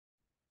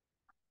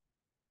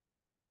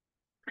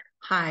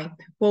Hi.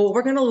 Well, what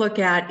we're going to look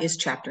at is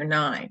chapter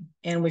 9,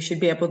 and we should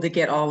be able to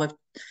get all of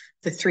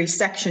the 3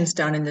 sections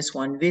done in this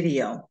one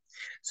video.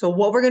 So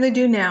what we're going to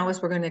do now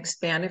is we're going to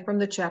expand it from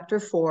the chapter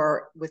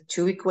 4 with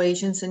 2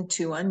 equations and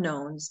 2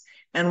 unknowns.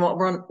 And what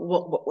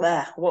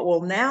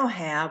we'll now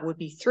have would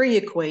be 3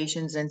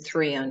 equations and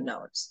 3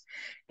 unknowns.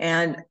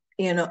 And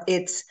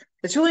it's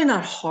really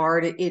not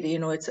hard. It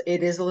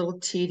is a little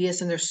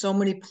tedious, and there's so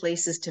many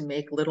places to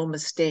make little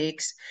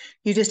mistakes.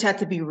 You just have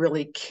to be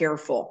really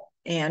careful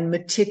and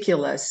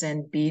meticulous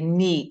and be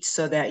neat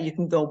so that you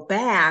can go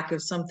back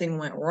if something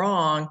went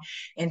wrong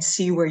and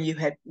see where you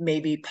had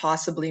maybe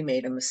possibly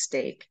made a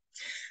mistake.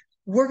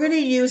 We're going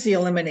to use the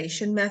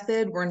elimination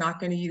method. We're not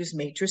going to use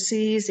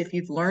matrices. If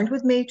you've learned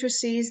with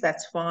matrices,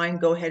 that's fine.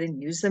 Go ahead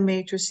and use the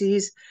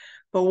matrices,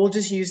 but we'll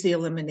just use the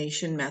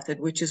elimination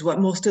method, which is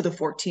what most of the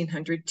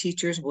 1400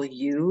 teachers will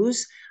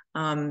use.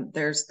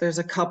 There's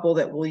a couple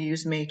that will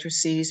use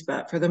matrices,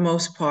 but for the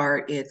most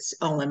part, it's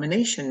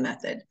elimination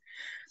method.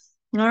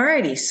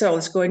 Alrighty, so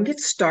let's go ahead and get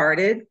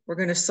started. We're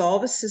going to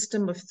solve a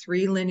system of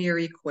 3 linear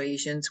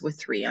equations with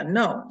 3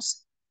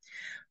 unknowns.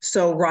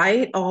 So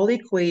write all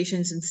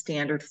equations in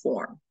standard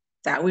form.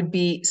 That would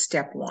be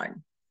step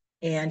 1.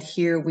 And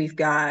here we've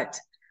got,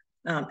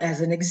 as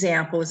an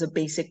example, as a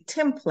basic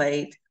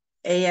template,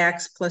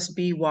 ax plus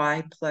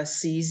by plus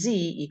cz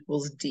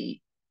equals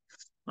d.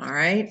 All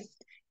right,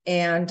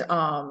 and turn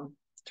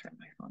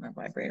my phone on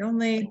vibrate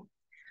only.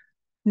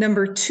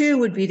 Number 2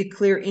 would be to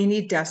clear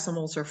any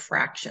decimals or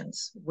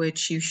fractions,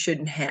 which you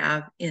shouldn't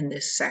have in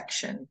this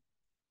section.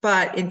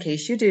 But in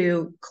case you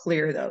do,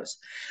 clear those.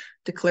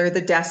 Declare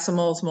the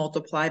decimals,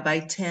 multiply by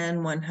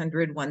 10,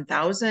 100,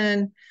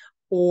 1000,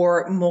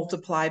 or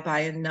multiply by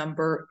a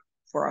number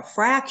for a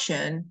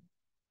fraction.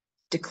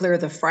 Declare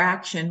the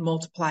fraction,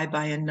 multiply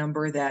by a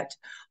number that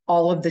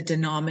all of the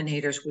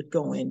denominators would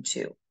go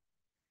into.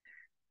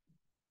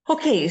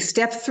 Okay,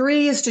 step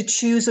 3 is to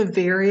choose a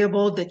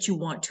variable that you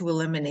want to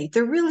eliminate.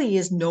 There really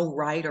is no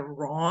right or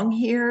wrong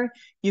here.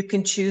 You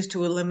can choose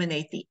to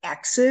eliminate the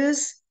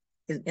x's,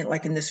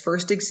 like in this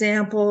first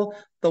example,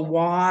 the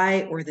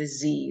y or the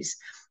z's.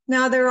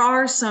 Now, there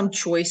are some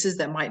choices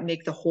that might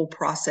make the whole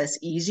process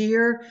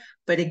easier,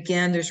 but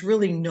again, there's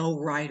really no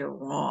right or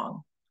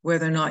wrong,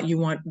 whether or not you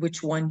want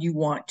which one you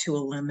want to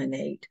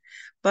eliminate.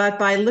 But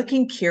by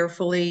looking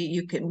carefully,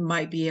 you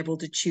might be able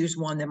to choose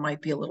one that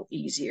might be a little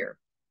easier.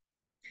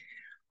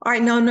 All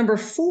right, now number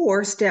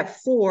 4, step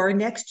 4,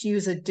 next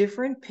use a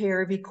different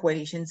pair of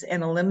equations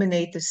and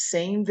eliminate the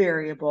same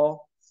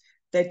variable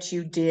that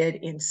you did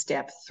in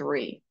step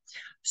 3.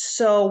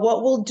 So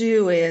what we'll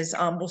do is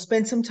we'll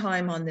spend some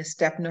time on this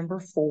step number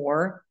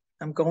 4.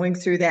 I'm going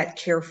through that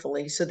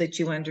carefully so that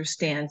you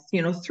understand,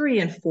 3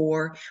 and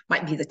 4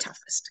 might be the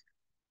toughest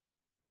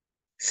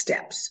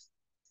steps.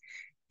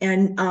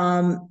 And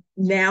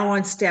now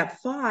on step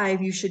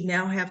 5, you should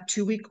now have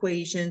 2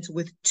 equations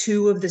with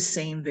 2 of the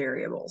same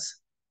variables.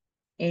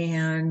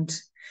 And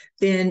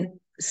then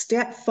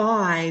step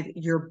 5,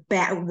 you're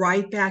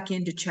right back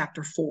into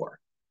chapter 4.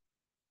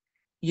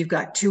 You've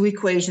got 2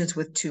 equations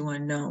with 2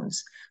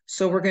 unknowns.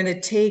 So we're going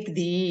to take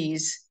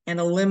these and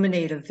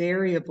eliminate a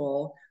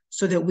variable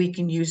so that we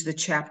can use the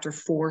chapter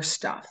 4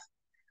 stuff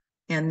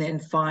and then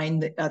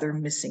find the other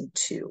missing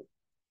 2.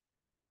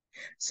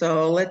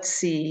 So let's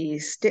see,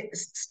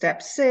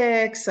 step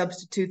 6,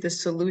 substitute the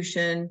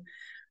solution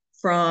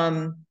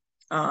from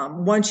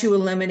once you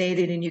eliminate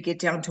it and you get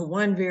down to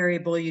 1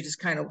 variable, you just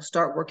kind of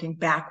start working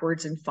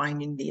backwards and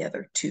finding the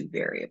other 2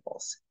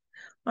 variables.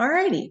 All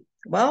righty,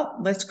 well,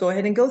 let's go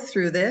ahead and go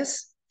through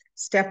this.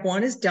 Step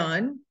 1 is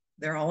done.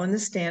 They're all in the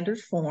standard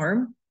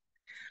form.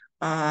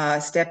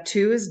 Step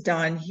 2 is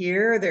done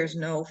here. There's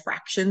no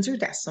fractions or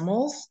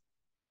decimals.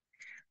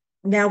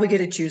 Now we get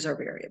to choose our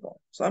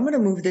variable. So I'm going to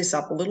move this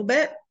up a little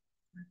bit,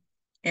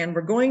 and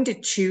we're going to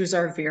choose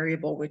our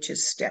variable, which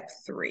is step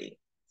 3.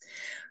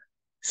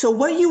 So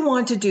what you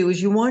want to do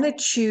is you want to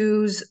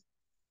choose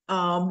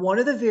one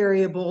of the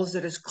variables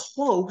that is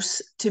close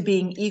to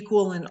being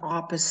equal and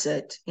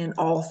opposite in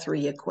all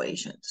 3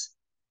 equations.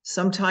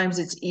 Sometimes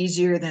it's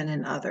easier than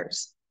in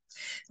others.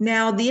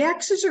 Now, the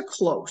x's are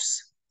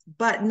close,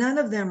 but none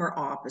of them are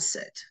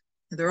opposite.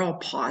 They're all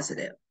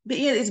positive. But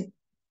you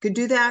could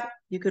do that.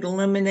 You could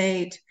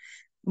eliminate,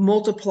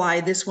 multiply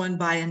this one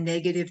by a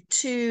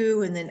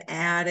 -2 and then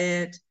add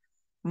it.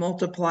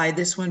 Multiply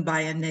this one by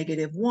a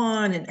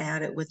 -1 and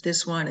add it with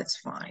this one, it's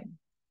fine.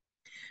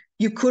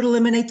 You could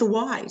eliminate the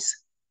y's.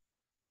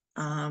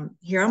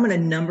 Here, I'm going to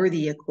number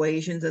the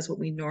equations. That's what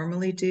we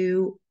normally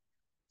do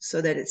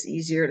so that it's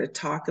easier to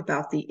talk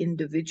about the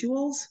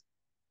individuals.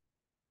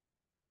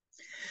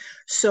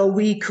 So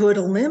we could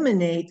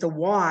eliminate the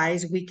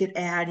y's. We could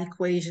add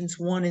equations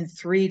 1 and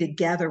 3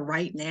 together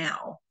right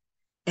now,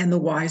 and the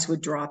y's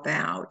would drop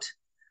out.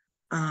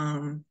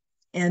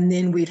 And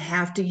then we'd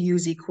have to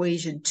use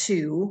equation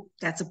 2.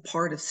 That's a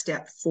part of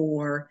step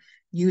 4,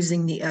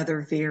 using the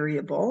other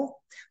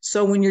variable.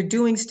 So when you're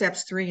doing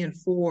steps 3 and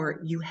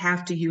 4, you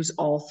have to use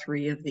all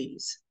 3 of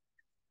these.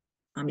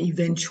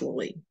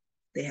 Eventually,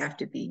 they have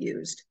to be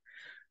used.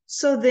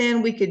 So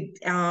then we could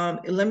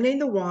eliminate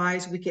the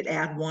y's. We could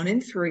add 1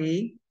 and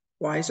 3.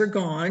 Y's are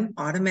gone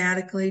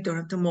automatically. Don't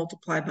have to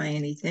multiply by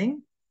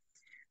anything.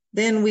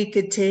 Then we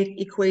could take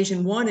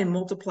equation 1 and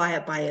multiply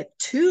it by a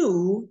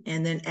 2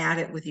 and then add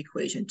it with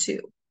equation 2.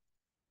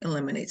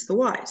 Eliminates the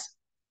y's.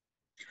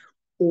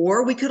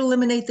 Or we could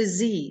eliminate the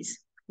z's.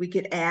 We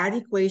could add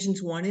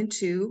equations 1 and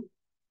 2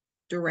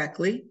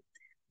 directly.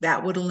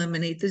 That would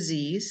eliminate the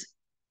z's.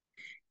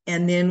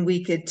 And then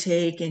we could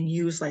take and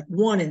use like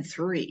 1 and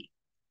 3.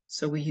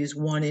 So we use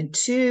 1 and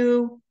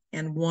 2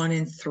 and 1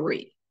 and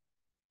 3.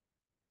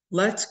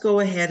 Let's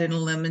go ahead and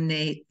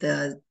eliminate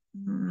the,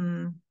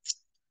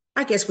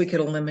 I guess we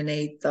could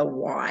eliminate the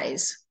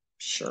y's.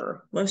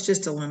 Sure, let's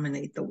just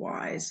eliminate the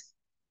y's.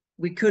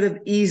 We could have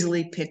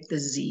easily picked the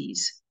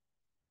z's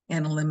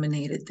and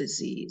eliminated the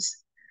z's.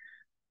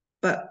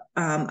 But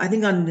I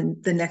think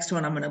on the next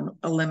one, I'm going to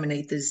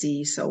eliminate the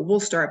z. So we'll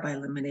start by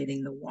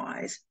eliminating the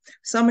y's.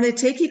 So I'm going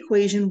to take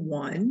equation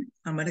 1.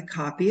 I'm going to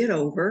copy it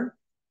over.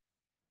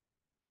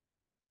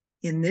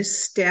 In this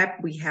step,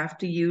 we have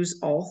to use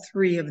all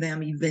 3 of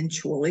them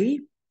eventually.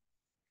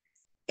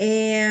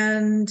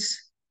 And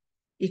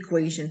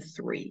equation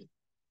 3.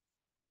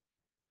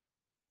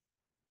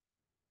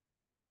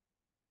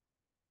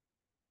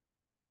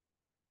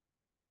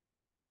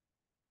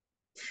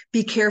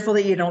 Be careful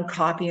that you don't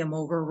copy them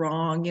over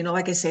wrong. You know,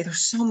 like I say,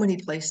 there's so many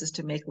places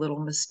to make little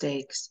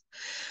mistakes.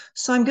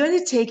 So I'm going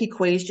to take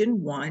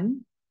equation 1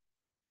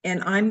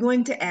 and I'm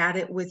going to add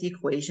it with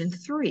equation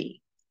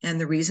 3. And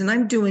the reason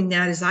I'm doing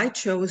that is I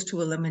chose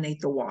to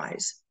eliminate the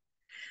y's.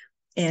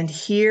 And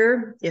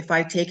here, if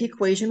I take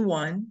equation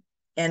 1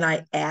 and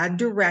I add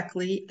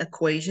directly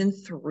equation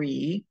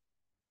 3,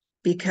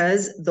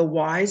 because the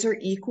y's are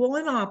equal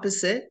and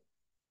opposite,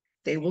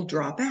 they will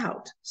drop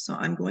out. So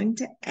I'm going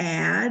to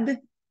add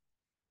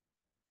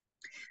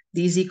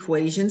these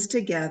equations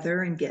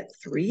together and get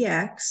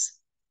 3x.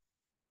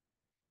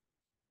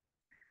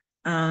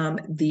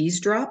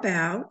 These drop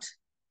out,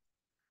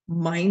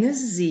 minus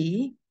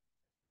z.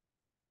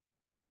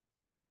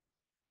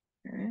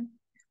 Okay.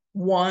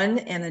 1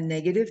 and a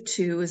negative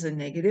 2 is a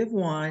negative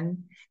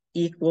 1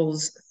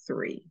 equals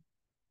 3.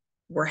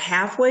 We're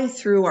halfway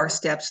through our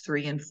steps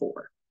 3 and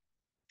 4.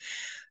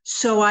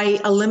 So I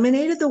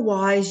eliminated the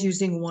y's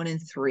using 1 and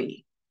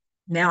 3.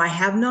 Now I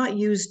have not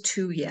used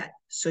 2 yet,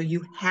 so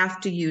you have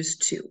to use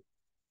 2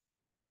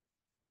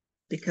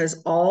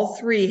 because all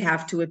 3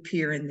 have to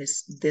appear in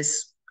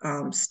this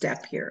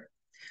step here.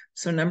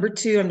 So number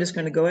 2, I'm just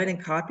going to go ahead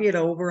and copy it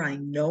over. I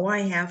know I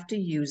have to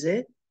use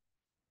it.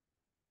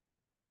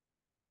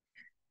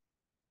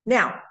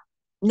 Now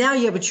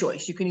you have a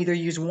choice. You can either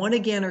use 1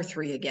 again or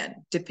 3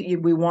 again.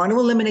 We want to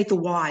eliminate the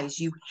y's.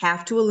 You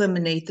have to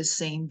eliminate the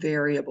same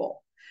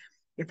variable.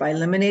 If I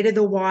eliminated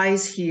the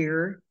y's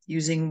here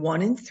using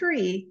 1 and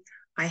 3,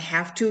 I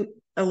have to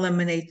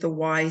eliminate the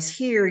y's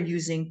here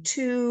using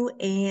 2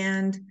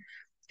 and,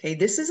 okay,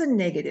 this is a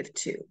negative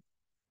 2.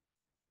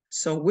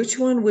 So which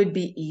one would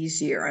be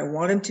easier? I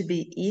want them to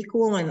be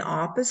equal and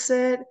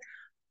opposite.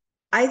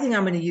 I think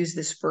I'm going to use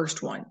this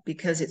first one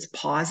because it's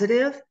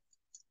positive.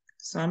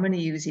 So I'm going to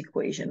use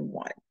equation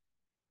 1.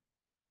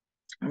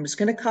 I'm just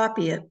going to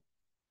copy it.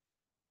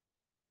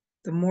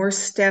 The more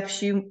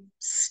steps you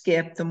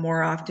skip, the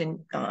more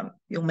often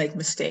you'll make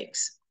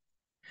mistakes.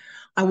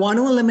 I want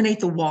to eliminate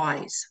the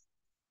y's,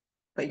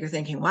 but you're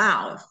thinking,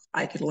 wow, if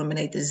I could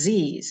eliminate the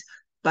z's,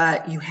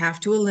 but you have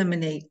to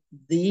eliminate,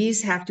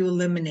 these have to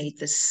eliminate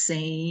the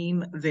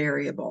same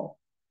variable.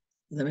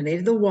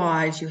 Eliminated the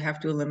y's, you have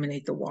to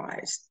eliminate the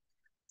y's.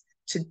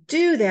 To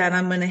do that,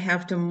 I'm going to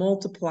have to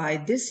multiply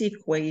this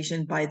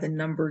equation by the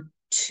number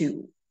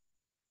 2,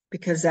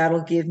 because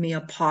that'll give me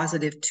a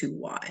positive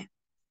 2y.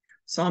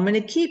 So I'm going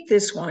to keep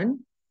this one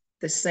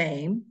the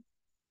same,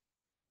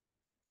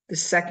 the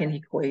second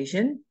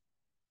equation.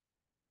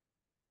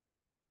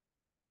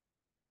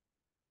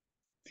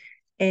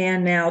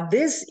 And now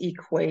this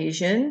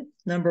equation,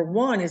 number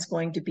 1, is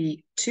going to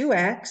be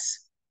 2x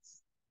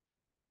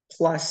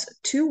plus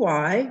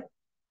 2y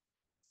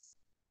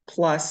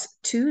plus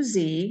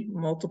 2z,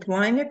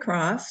 multiplying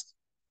across,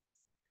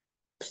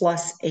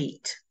 plus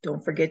 8.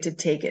 Don't forget to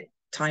take it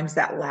times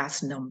that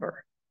last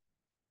number.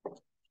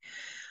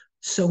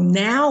 So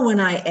now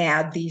when I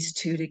add these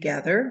 2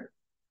 together,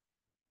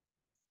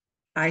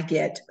 I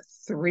get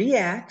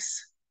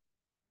 3x.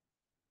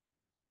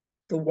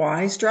 The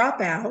y's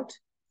drop out,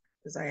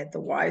 because I had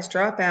the y's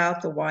drop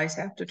out. The y's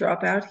have to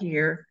drop out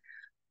here.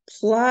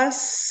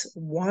 Plus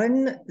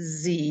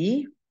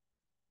 1z,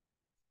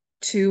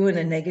 2 and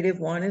a negative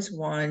 1 is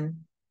 1,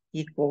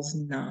 equals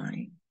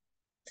 9.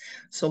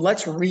 So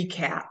let's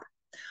recap.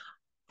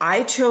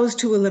 I chose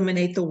to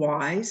eliminate the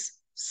y's.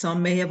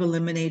 Some may have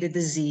eliminated the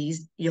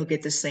z's. You'll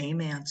get the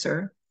same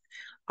answer.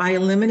 I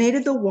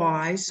eliminated the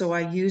y's, so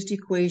I used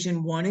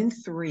equation 1 and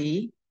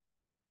 3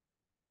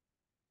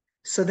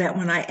 so that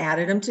when I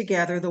added them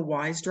together, the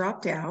y's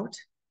dropped out.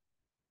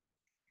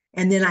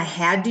 And then I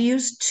had to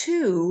use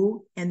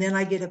 2, and then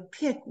I get to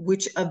pick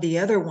which of the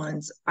other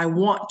ones I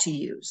want to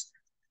use.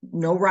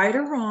 No right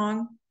or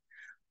wrong.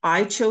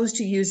 I chose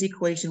to use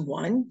equation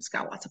 1. It's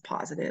got lots of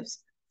positives.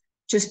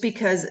 Just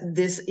because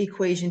this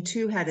equation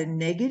 2 had a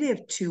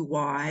negative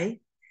 2y,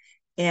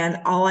 and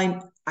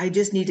I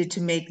just needed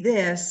to make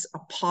this a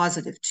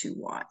positive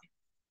 2y.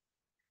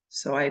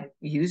 So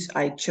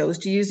I chose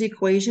to use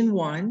equation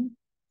 1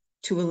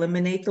 to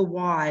eliminate the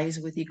y's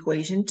with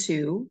equation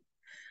 2,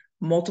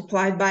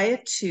 multiplied by a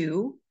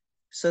 2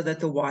 so that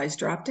the y's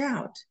dropped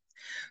out.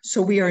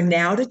 So we are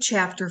now to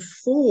chapter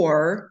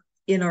 4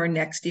 in our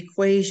next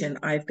equation.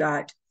 I've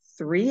got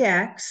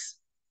 3x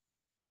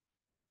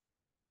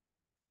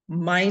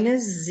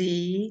minus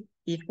z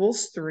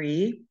equals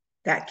 3.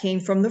 That came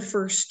from the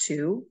first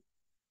two.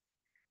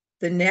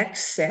 The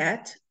next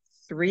set,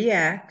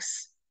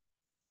 3x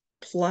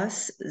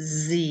plus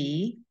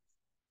z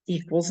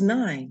equals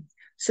 9.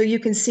 So you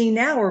can see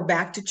now we're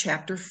back to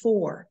chapter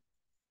 4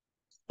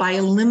 by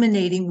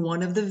eliminating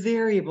one of the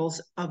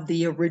variables of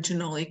the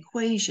original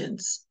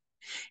equations.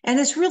 And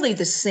it's really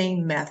the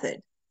same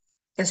method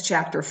as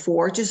chapter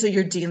 4, just so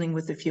you're dealing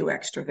with a few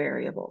extra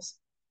variables.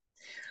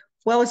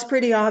 Well, it's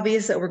pretty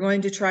obvious that we're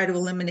going to try to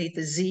eliminate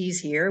the z's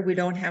here. We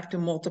don't have to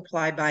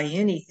multiply by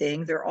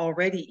anything. They're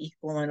already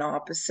equal and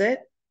opposite.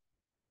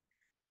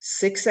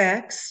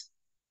 6x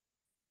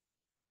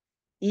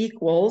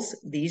equals,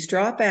 these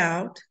drop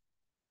out,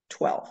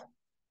 12.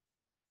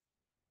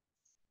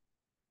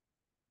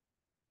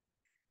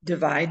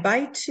 Divide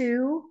by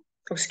 2.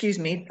 Oh, excuse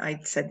me, I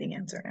said the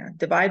answer.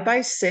 Divide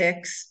by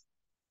 6.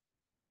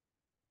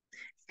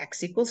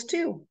 X equals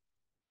 2.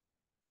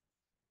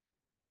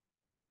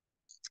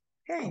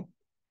 Okay.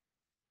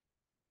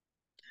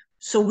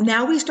 So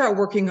now we start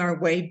working our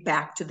way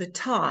back to the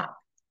top.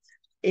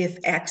 If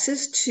x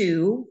is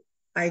 2,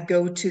 I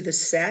go to the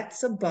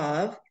sets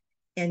above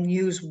and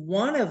use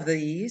one of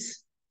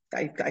these.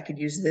 I could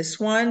use this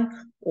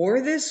one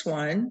or this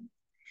one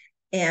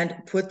and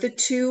put the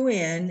 2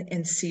 in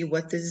and see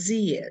what the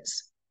z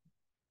is.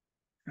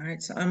 All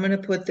right, so I'm going to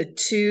put the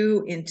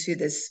 2 into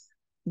this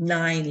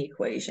 9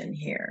 equation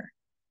here.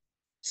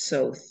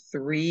 So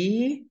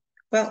 3,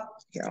 well,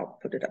 here, I'll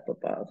put it up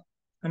above.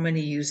 I'm going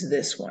to use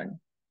this one.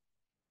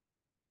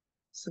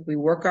 So we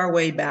work our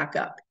way back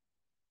up.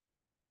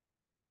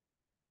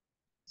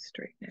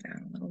 Straighten it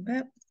out a little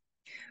bit.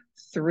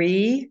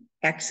 3,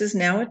 x is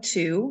now a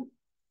 2,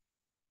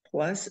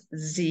 plus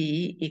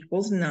z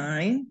equals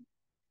 9.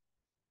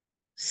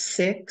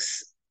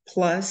 6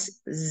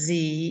 plus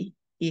z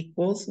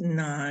equals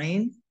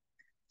 9.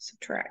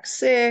 Subtract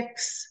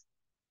 6.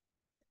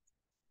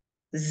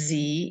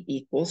 Z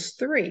equals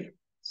 3.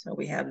 So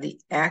we have the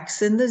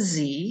x and the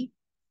z.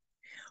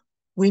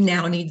 We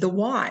now need the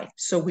y.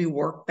 So we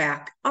work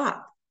back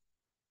up.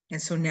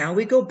 And so now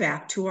we go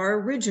back to our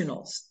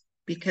originals,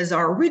 because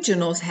our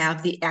originals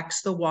have the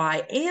x, the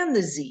y, and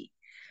the z.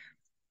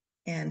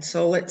 And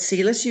so let's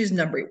use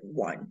number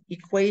 1.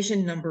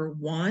 Equation number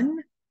 1,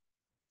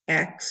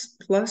 x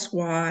plus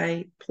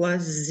y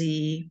plus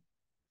z.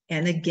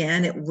 And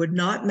again, it would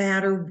not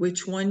matter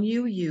which one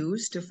you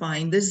use to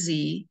find the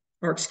z,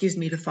 or excuse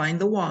me, to find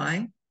the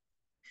y.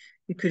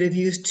 You could have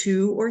used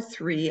 2 or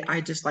 3.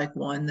 I just like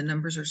 1. The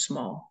numbers are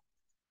small.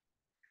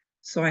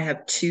 So I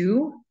have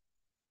 2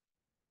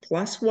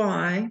 plus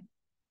y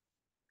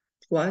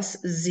plus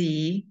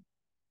z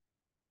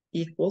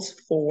equals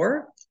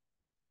 4.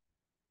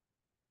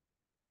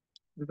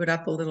 Move it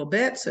up a little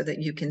bit so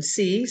that you can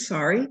see,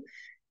 sorry.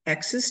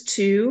 X is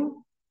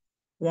 2,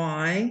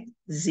 y,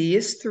 z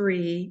is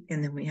 3,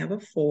 and then we have a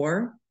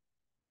 4.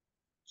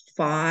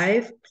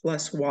 5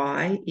 plus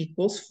y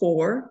equals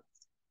 4.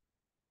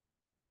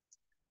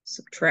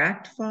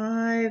 Subtract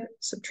 5,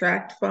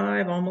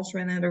 almost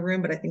ran out of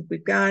room, but I think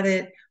we've got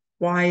it.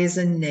 Y is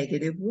a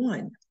negative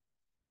 1.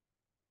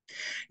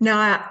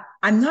 Now,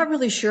 I'm not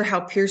really sure how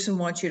Pearson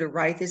wants you to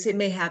write this. It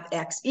may have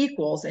x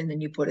equals, and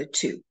then you put a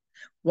 2.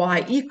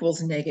 Y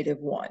equals negative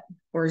 1,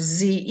 or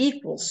z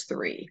equals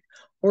 3.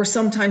 Or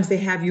sometimes they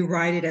have you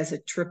write it as a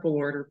triple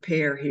order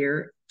pair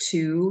here,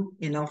 2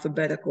 in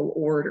alphabetical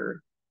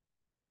order.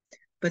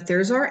 But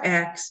there's our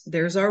x,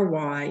 there's our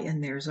y,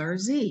 and there's our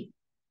z.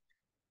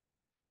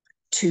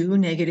 2,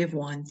 negative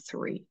 1,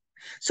 3.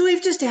 So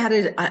we've just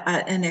added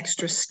an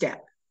extra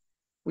step.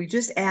 We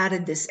just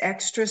added this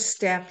extra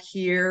step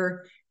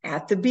here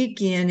at the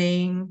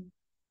beginning,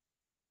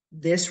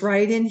 this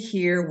right in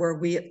here where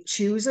we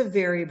choose a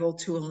variable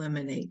to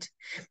eliminate.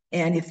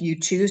 And if you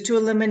choose to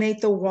eliminate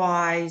the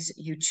y's,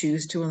 you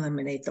choose to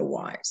eliminate the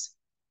y's.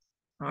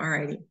 All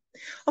righty.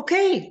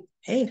 Okay,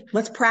 hey,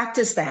 let's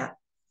practice that.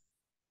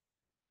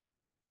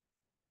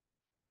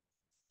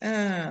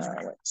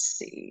 Let's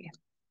see.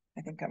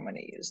 I think I'm going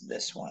to use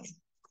this one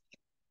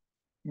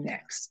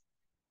next.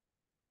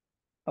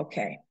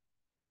 Okay.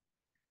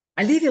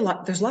 I leave you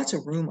there's lots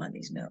of room on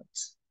these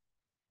notes.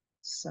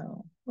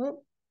 So,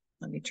 well,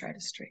 let me try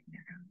to straighten it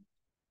out.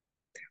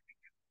 There we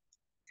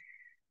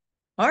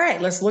go. All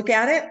right, let's look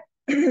at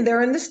it.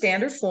 They're in the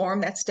standard form.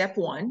 That's step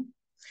 1.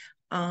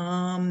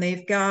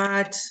 They've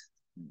got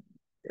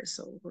this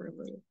over a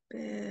little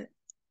bit.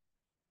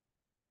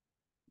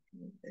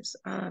 Move this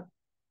up.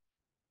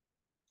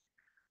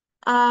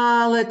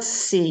 Let's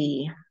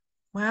see.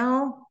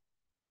 Well,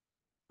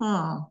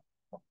 huh.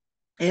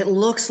 It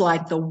looks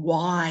like the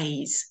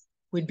Y's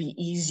would be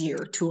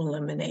easier to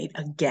eliminate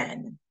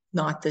again,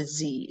 not the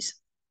Z's.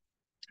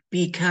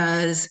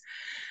 Because,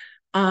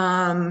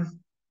 yeah,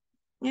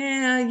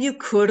 you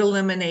could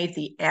eliminate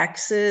the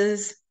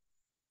X's.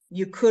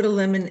 You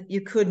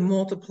could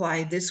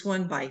multiply this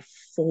one by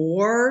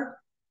 4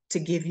 to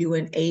give you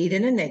an 8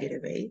 and a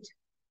negative 8.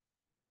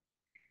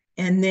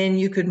 And then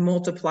you could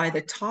multiply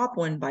the top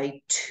one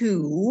by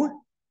 2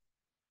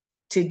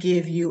 to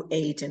give you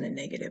 8 and a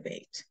negative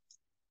 8.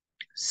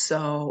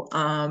 So,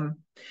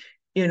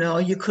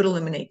 you could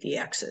eliminate the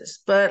X's,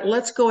 but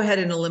let's go ahead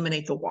and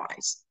eliminate the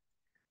Y's,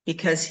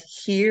 because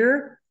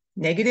here,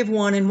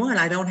 -1 and 1,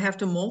 I don't have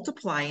to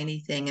multiply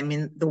anything. I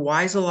mean, the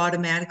Y's will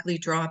automatically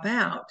drop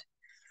out.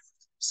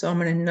 So I'm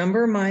going to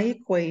number my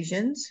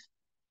equations.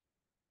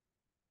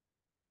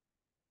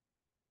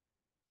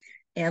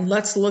 And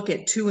let's look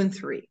at 2 and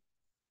 3.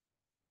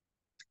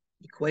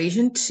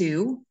 Equation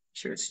 2,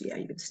 sure, yeah,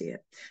 you can see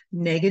it.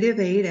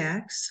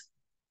 -8x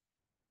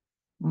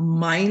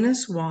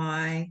minus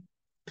y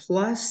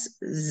plus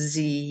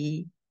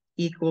z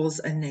equals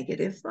a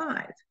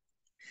 -5.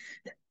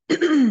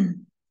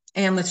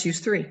 And let's use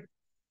 3.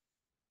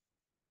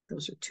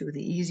 Those are two of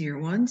the easier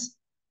ones.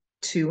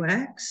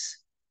 2x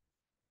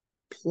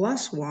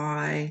plus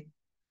y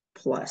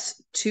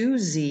plus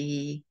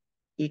 2z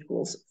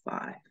equals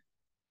 5.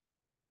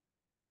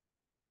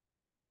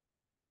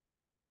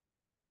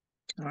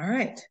 All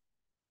right.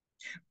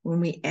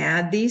 When we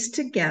add these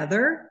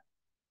together,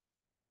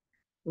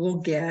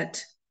 we'll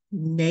get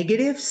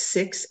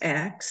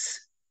 -6x,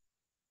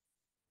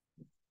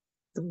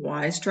 the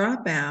y's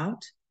drop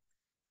out,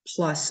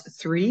 plus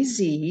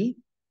 3z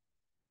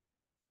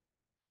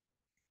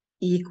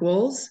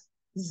equals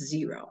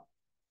 0.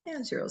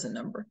 And 0 is a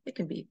number. It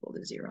can be equal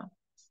to 0.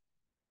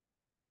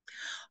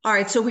 All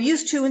right, so we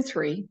use 2 and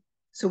 3,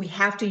 so we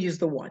have to use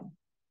the 1.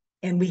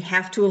 And we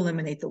have to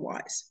eliminate the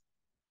y's.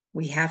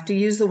 We have to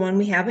use the one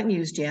we haven't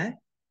used yet.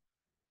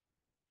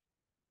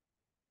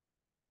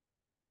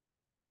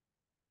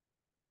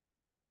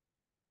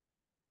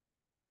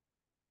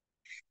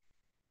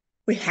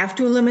 We have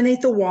to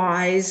eliminate the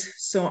y's,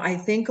 so I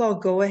think I'll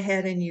go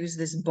ahead and use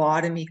this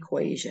bottom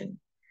equation.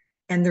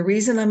 And the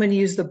reason I'm going to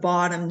use the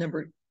bottom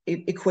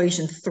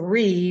equation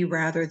 3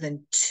 rather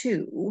than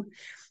 2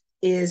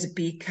 is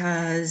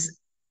because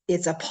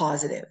it's a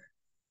positive.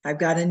 I've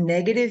got a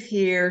negative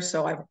here,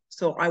 so I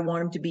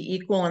want them to be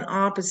equal and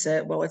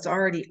opposite. Well, it's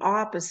already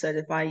opposite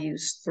if I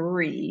use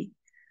 3.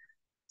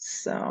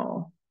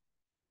 So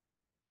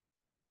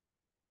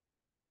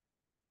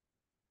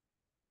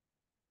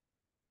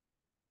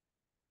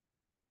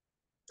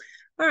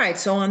all right,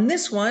 so on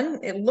this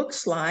one, it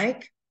looks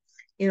like,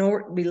 we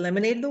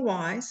eliminated the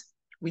y's.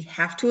 We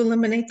have to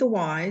eliminate the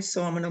y's,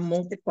 so I'm going to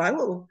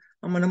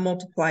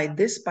multiply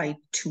this by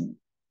 2,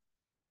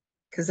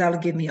 because that'll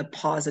give me a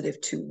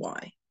positive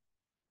 2y.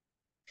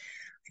 I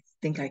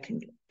think I can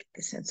get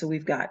this in. So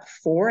we've got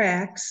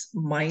 4x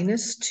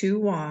minus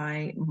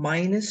 2y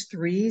minus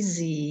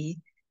 3z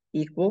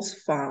equals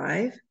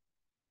 5.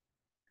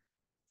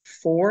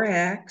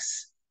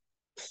 4x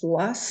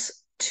plus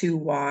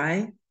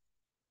 2y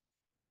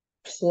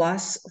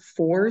plus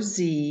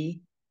 4z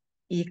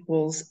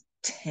equals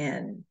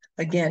 10.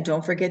 Again,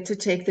 don't forget to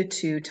take the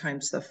 2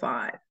 times the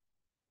 5.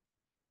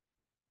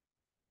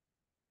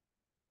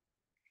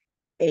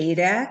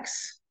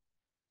 8x,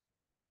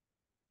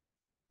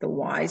 the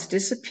y's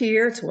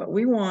disappear, it's what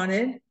we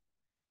wanted,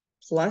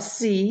 plus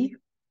z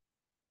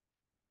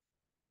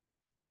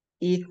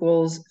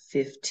equals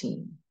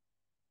 15.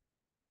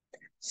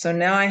 So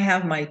now I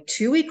have my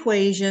 2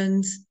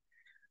 equations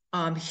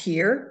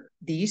here,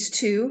 these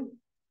 2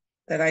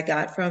 that I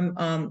got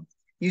from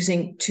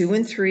using 2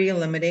 and 3,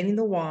 eliminating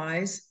the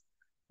y's,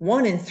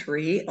 1 and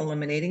 3,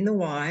 eliminating the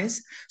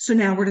y's. So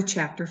now we're to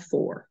chapter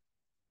 4.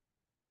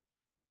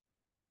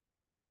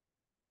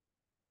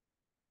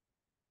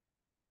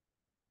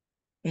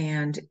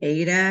 And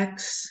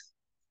 8x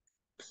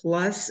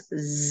plus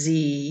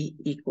z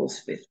equals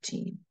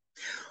 15.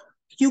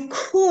 You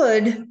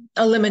could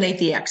eliminate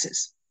the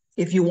x's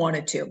if you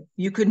wanted to.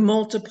 You could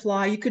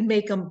multiply, you could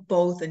make them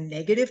both a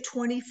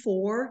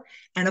 -24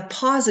 and a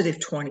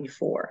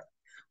 +24.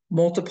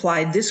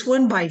 Multiply this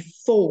one by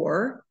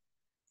 4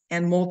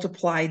 and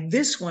multiply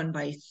this one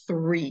by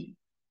 3.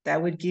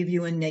 That would give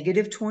you a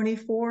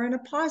 -24 and a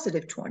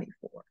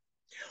 +24.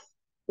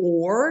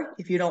 Or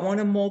if you don't want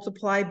to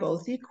multiply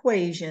both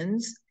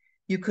equations,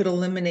 you could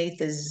eliminate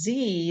the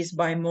z's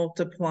by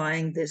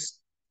multiplying this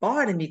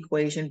bottom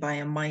equation by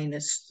a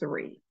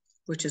 -3,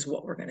 which is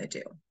what we're going to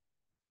do.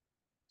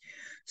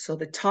 So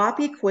the top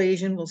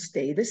equation will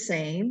stay the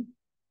same,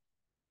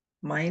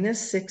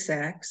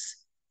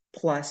 -6x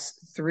plus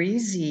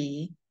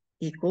 3z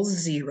equals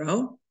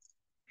 0.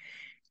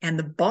 And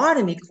the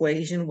bottom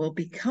equation will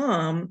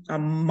become a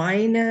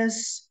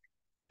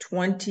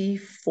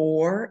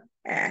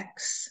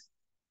 -24x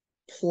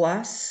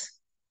plus,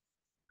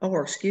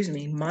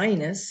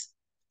 minus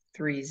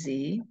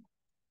 3z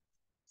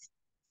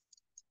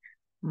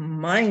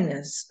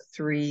minus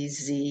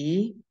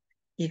 3z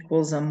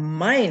equals a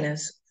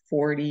minus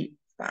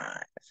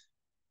 45.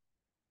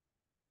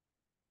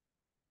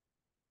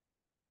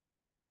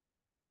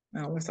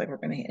 Well, it looks like we're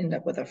going to end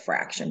up with a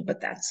fraction, but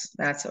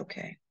that's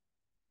okay.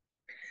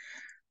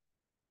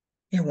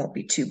 It won't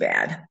be too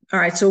bad. All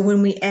right, so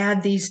when we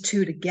add these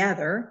two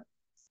together,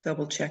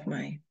 double check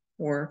my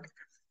work,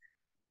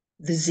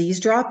 the z's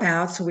drop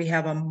out, so we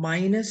have a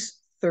minus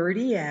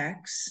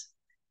 30x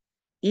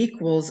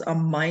equals a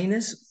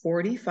minus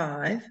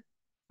 45.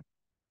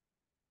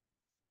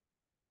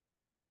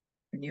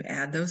 When you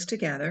add those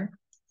together,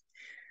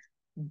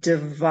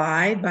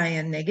 divide by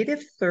a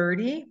negative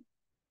 30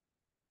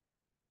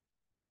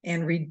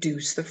 and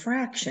reduce the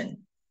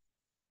fraction.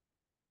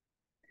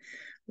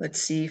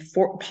 Let's see,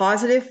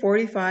 positive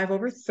 45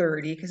 over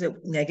 30, because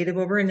negative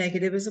over a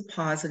negative is a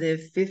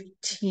positive.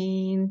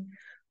 15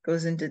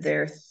 goes into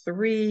there,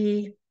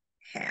 3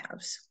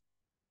 halves.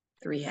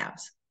 3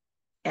 halves.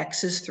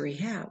 X is 3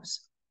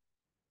 halves.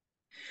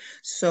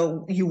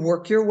 So you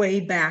work your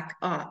way back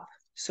up.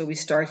 So we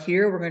start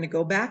here, we're going to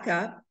go back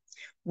up.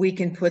 We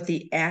can put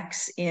the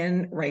X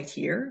in right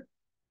here.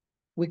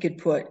 We could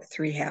put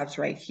 3 halves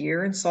right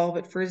here and solve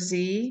it for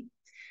Z.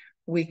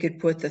 We could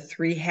put the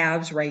 3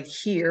 halves right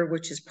here,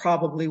 which is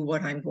probably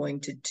what I'm going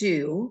to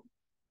do.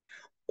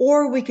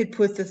 Or we could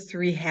put the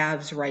 3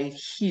 halves right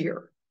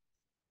here.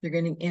 You're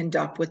going to end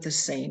up with the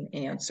same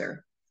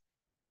answer.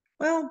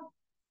 Well,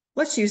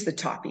 let's use the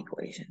top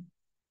equation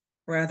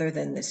rather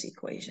than this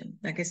equation.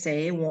 Like I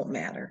say, it won't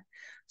matter.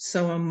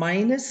 So a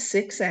minus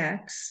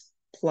 6x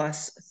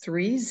plus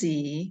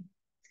 3z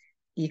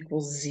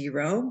equals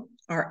 0.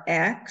 Our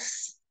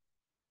x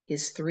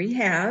is 3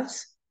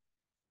 halves.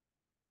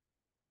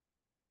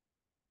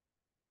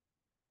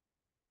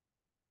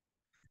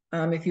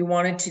 If you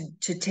wanted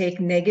to take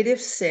negative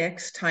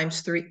 6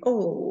 times 3,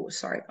 oh,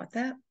 sorry about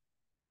that.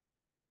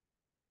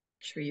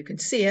 Sure you can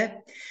see it.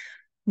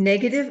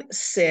 Negative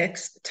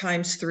 6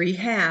 times 3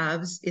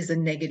 halves is a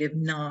negative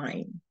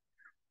 9.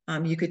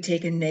 You could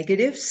take a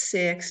negative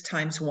 6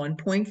 times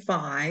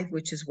 1.5,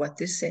 which is what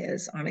this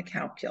is on a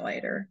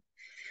calculator.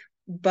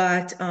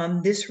 But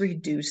this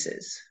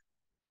reduces.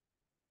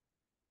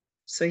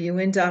 So you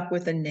end up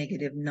with a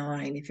negative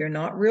 9. If you're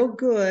not real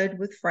good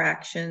with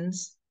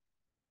fractions,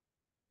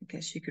 I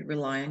guess you could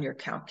rely on your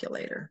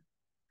calculator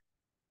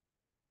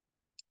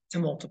to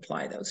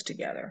multiply those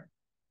together.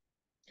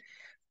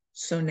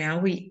 So now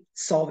we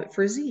solve it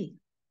for z.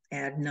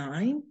 Add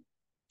 9,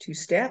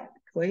 two-step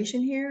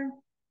equation here,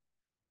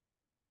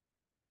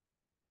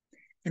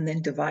 and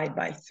then divide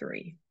by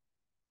 3.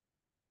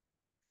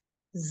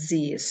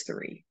 Z is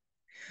 3.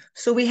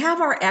 So we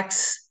have our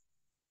x,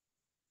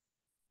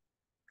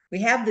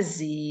 we have the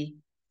z.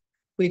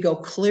 We go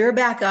clear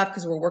back up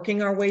because we're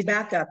working our way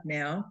back up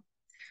now.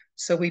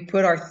 So we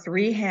put our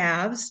 3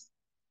 halves.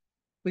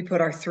 We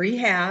put our 3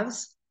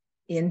 halves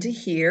into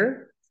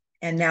here.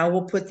 And now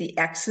we'll put the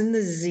x and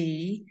the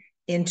z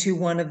into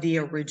one of the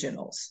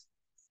originals.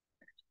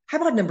 How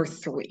about number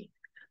 3?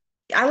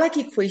 I like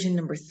equation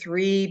number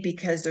 3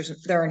 because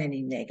there aren't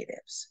any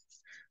negatives.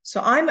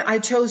 So I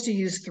chose to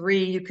use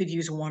 3. You could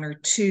use 1 or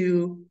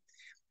 2,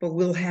 but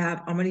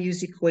I'm going to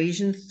use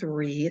equation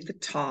 3 at the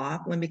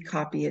top. Let me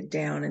copy it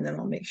down and then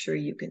I'll make sure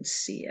you can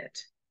see it.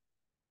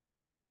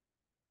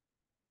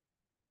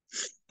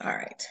 All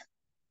right.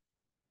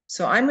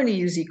 So I'm going to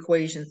use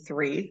equation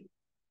 3.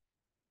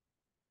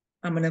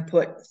 I'm going to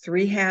put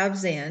 3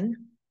 halves in.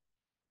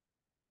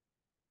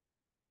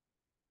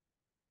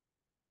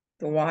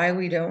 The y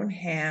we don't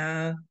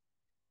have,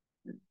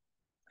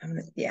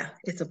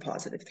 it's a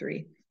positive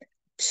 3.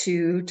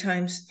 2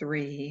 times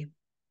 3.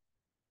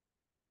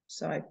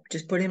 So I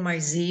just put in my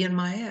z and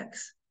my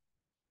x.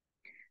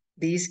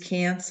 These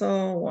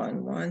cancel,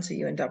 1, 1, so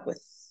you end up with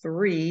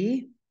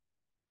 3.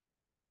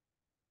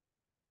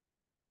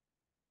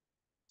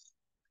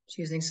 Just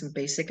using some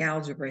basic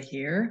algebra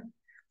here.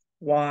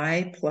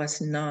 Y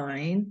plus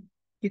 9.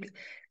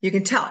 You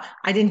can tell,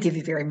 I didn't give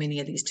you very many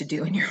of these to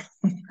do in your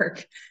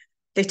homework.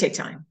 They take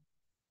time.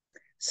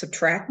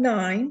 Subtract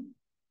 9.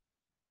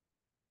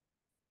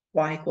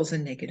 Y equals a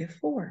negative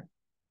 4.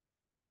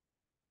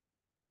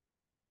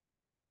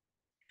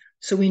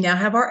 So we now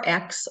have our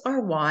x,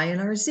 our y,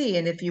 and our z.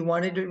 And if you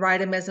wanted to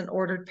write them as an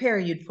ordered pair,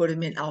 you'd put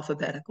them in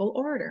alphabetical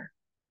order.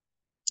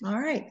 All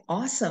right,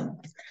 awesome.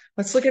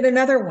 Let's look at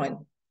another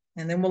one.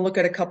 And then we'll look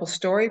at a couple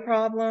story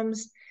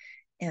problems.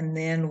 And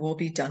then we'll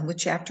be done with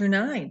chapter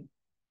 9.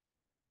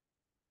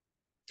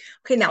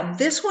 Okay, now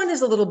this one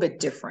is a little bit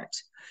different.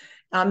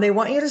 They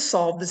want you to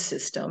solve the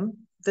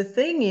system. The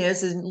thing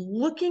is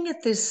looking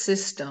at this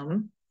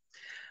system,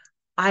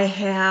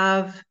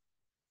 I'm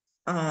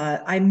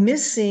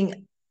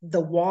missing the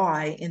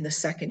y in the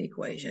second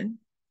equation.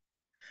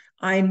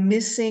 I'm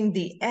missing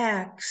the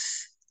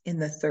x in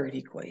the third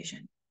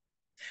equation.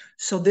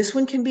 So this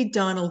one can be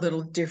done a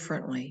little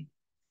differently.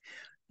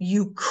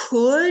 You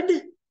could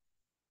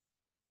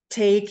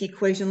take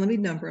equation, let me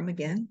number them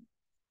again.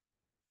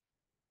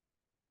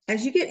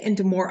 as you get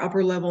into more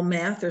upper level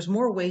math, there's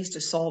more ways to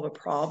solve a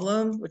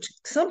problem, which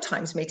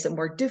sometimes makes it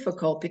more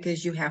difficult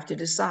because you have to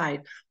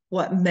decide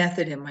what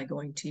method am I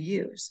going to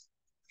use.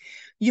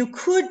 You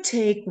could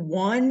take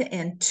 1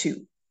 and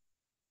 2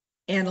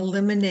 and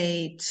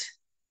eliminate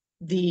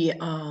the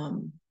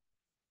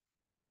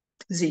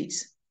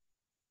z's.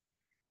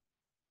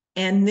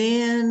 And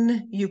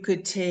then you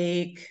could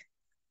take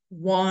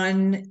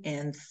 1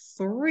 and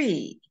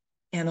 3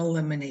 and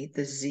eliminate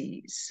the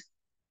z's.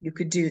 You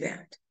could do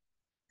that.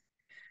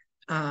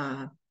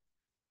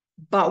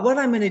 But what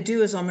I'm going to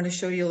do is I'm going to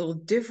show you a little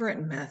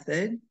different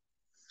method,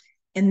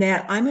 in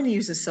that I'm going to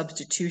use a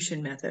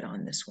substitution method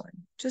on this one,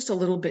 just a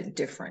little bit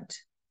different.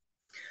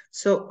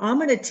 So I'm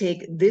going to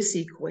take this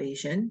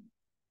equation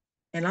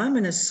and I'm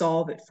going to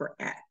solve it for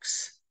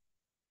x.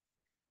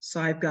 So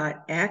I've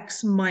got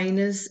x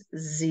minus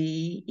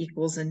z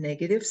equals a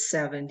negative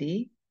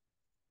 70.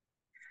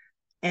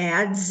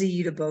 Add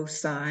z to both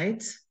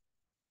sides.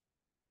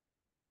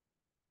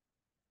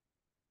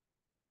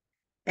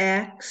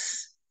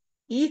 X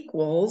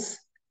equals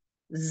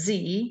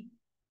z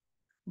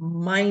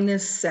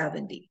minus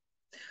 70.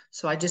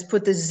 So I just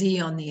put the z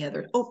on the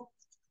other. Oh,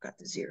 got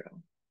the 0.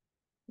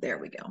 There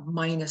we go,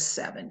 minus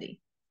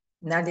 70.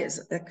 And that's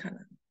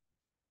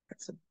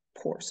a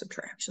poor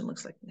subtraction,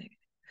 looks like negative.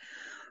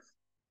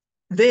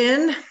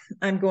 Then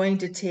I'm going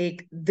to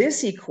take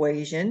this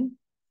equation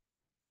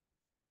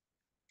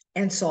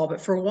and solve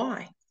it for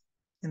y.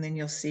 And then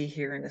you'll see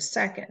here in a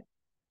second,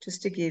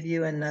 just to give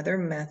you another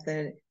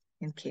method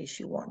in case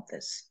you want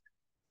this.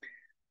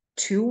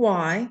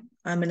 2y,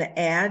 I'm going to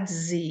add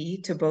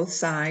z to both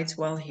sides.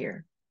 Well,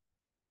 here,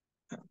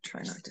 I'll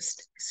try not to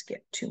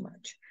skip too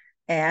much.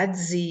 Add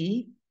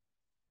z,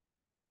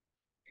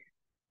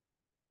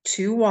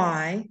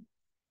 2y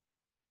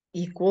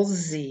equals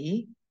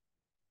z,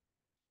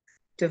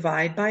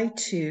 divide by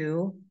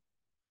 2,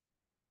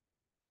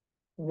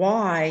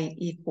 y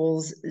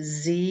equals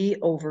z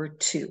over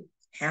 2,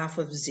 half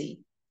of z.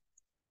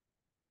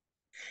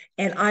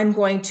 And I'm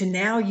going to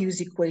now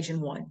use equation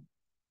 1.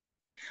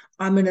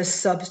 I'm going to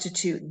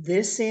substitute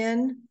this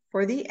in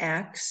for the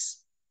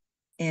x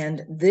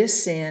and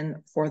this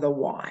in for the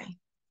y.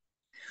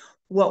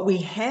 What we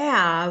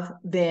have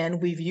then,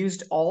 we've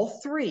used all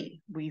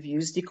three. We've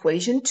used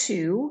equation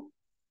 2,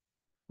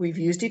 we've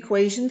used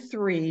equation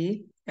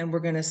 3, and we're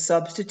going to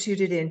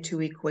substitute it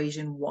into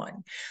equation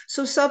 1.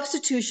 So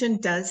substitution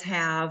does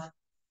have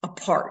a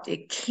part.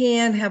 It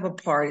can have a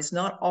part. It's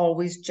not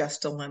always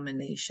just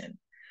elimination.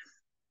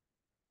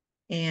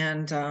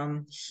 And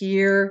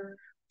here,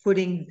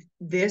 putting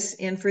this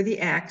in for the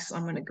x,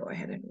 I'm going to go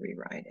ahead and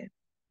rewrite it.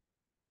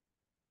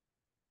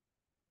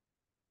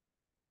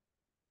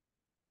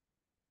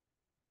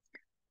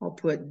 I'll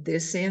put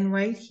this in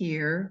right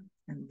here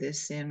and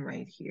this in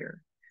right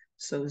here.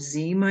 So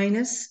z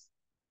minus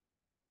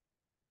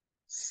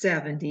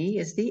 70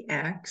 is the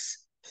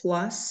x,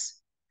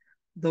 plus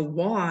the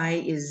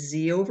y is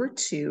z over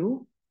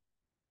 2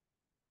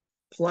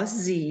 plus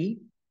z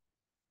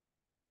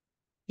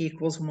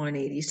equals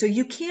 180. So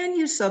you can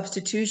use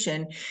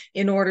substitution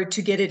in order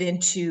to get it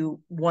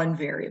into one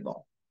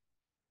variable.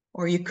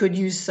 Or you could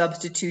use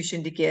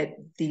substitution to get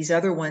these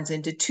other ones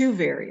into 2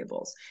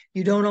 variables.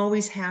 You don't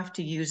always have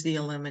to use the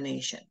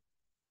elimination.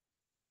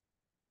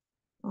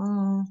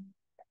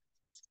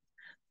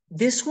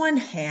 This one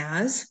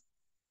has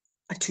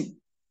a 2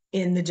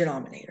 in the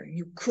denominator.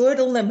 You could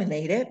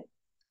eliminate it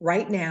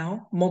right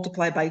now,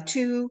 multiply by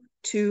 2,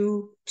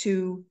 2,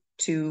 2,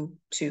 2,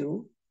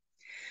 2.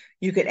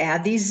 You could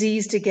add these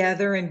z's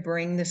together and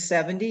bring the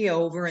 70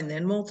 over and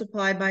then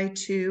multiply by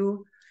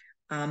 2.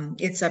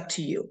 It's up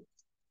to you.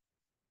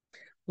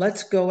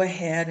 Let's go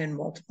ahead and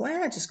multiply.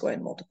 I'll just go ahead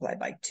and multiply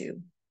by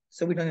 2.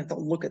 So we don't have to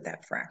look at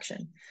that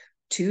fraction.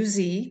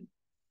 2z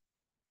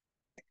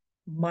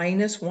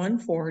minus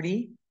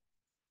 140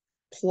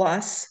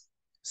 plus,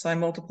 so I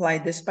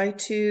multiplied this by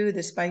 2,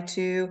 this by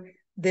 2,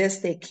 this,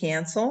 they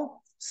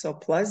cancel. So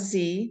plus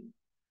z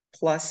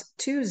plus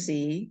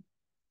 2z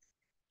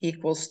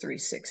equals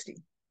 360.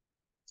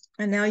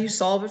 And now you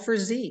solve it for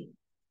z.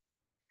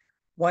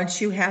 Once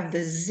you have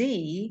the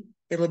z,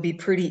 it'll be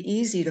pretty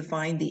easy to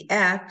find the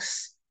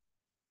x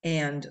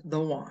and the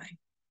y.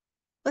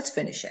 Let's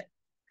finish it.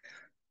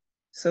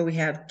 So we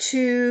have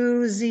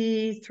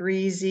 2z,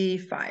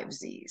 3z,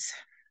 5z's.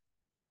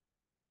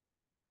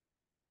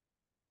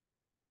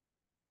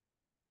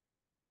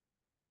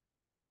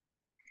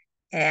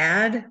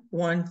 Add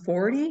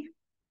 140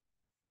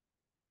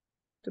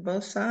 to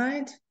both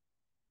sides.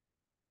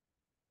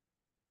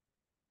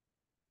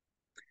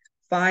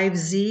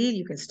 5z,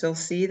 you can still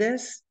see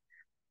this.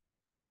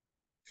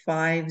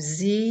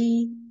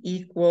 5z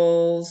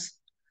equals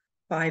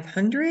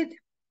 500.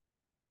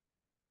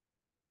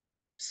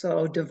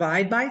 So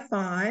divide by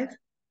 5.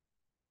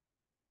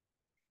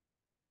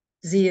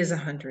 Z is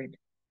 100.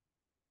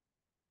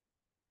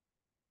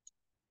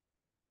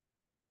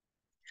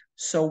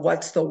 So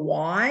what's the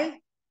y?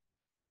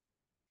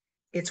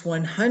 It's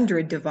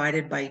 100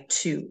 divided by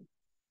 2,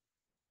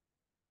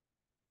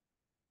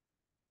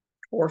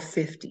 or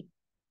 50.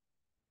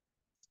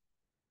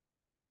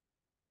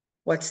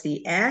 What's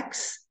the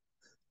x?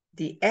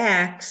 The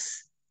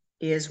x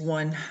is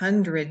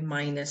 100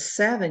 minus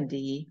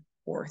 70,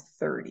 or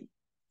 30.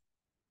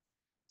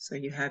 So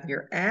you have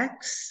your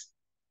x,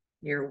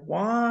 your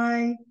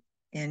y,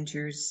 and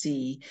your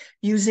z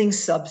using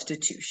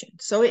substitution.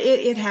 So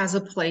it has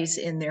a place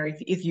in there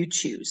if you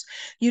choose.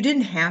 You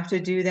didn't have to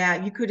do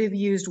that. You could have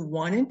used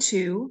 1 and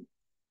 2,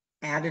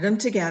 added them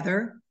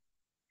together.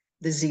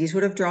 The z's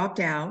would have dropped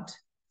out.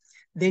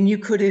 Then you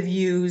could have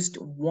used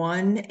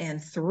 1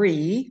 and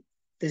 3.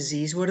 The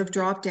z's would have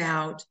dropped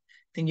out.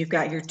 Then you've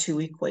got your 2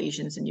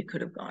 equations, and you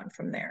could have gone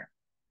from there.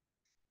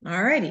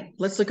 All righty,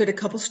 let's look at a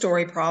couple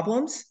story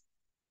problems,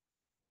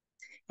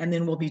 and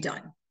then we'll be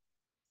done.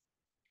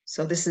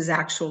 So this is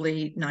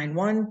actually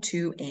 9-1,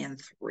 2,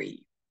 and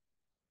 3.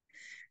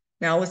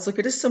 Now let's look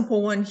at a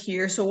simple one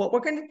here. So what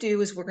we're going to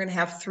do is we're going to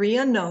have 3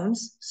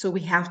 unknowns. So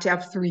we have to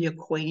have 3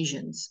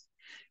 equations.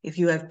 If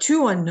you have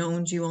 2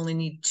 unknowns, you only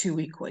need 2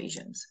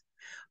 equations.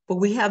 But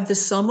we have the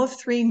sum of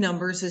 3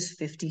 numbers is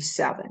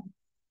 57.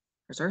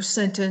 There's our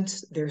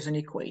sentence. There's an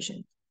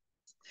equation.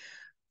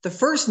 The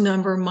first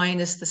number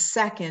minus the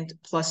second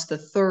plus the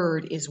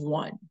third is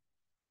 1.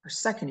 Our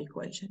second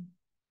equation.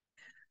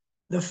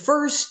 The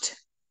first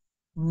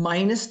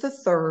minus the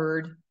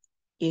third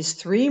is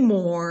 3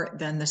 more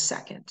than the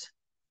second.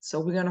 So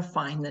we're going to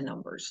find the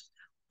numbers.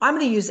 I'm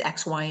going to use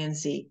x, y, and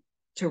z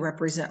to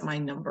represent my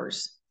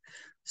numbers.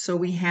 So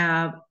we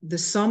have the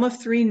sum of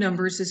 3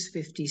 numbers is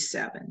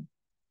 57.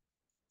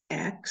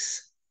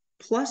 X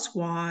plus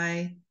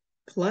y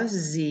plus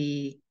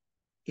z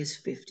is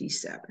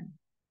 57.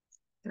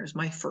 There's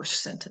my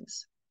first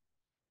sentence.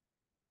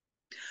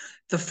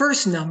 The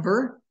first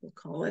number, we'll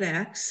call it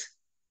x,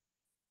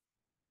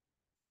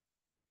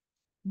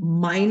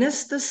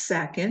 minus the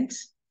second.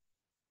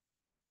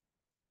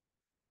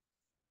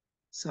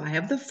 So I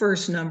have the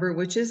first number,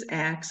 which is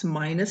x,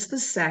 minus the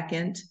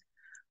second,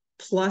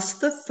 plus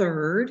the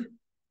third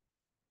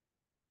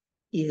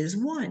is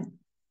 1.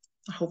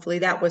 Hopefully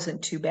that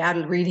wasn't too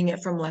bad reading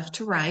it from left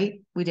to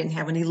right. We didn't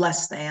have any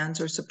less thans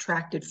or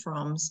subtracted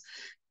froms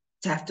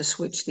to have to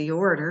switch the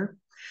order.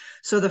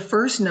 So the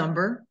first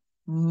number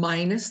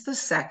minus the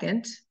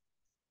second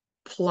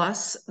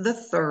plus the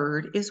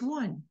third is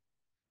 1.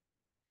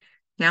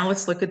 Now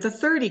let's look at the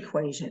third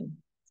equation.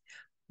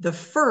 The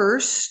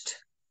first,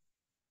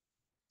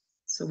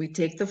 so we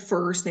take the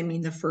first, they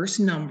mean the first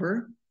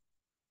number,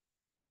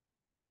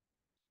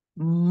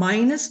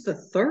 minus the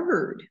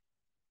third,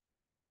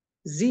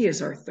 z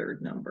is our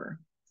third number,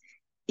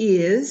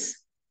 is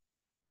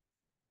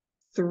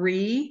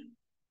 3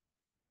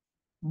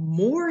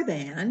 more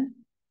than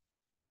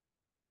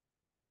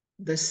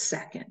the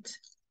second.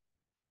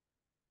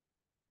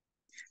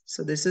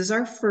 So this is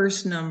our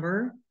first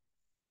number,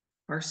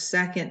 our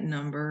second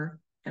number,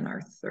 and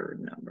our third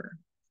number.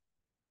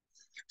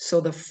 So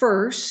the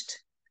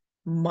first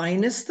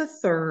minus the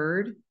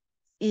third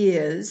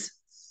is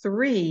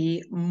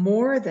 3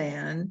 more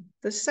than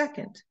the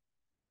second.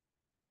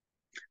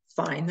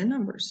 Find the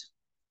numbers.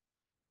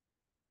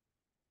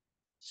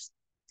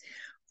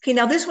 Okay,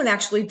 now this one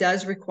actually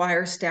does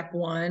require step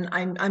 1.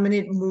 I'm going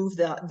to move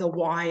the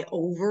y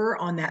over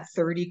on that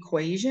third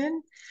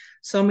equation.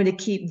 So I'm going to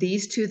keep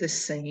these two the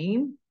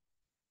same.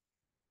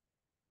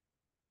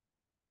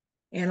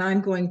 And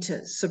I'm going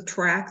to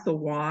subtract the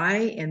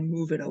y and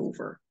move it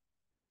over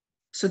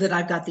so that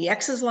I've got the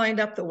x's lined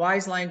up, the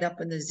y's lined up,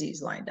 and the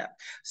z's lined up.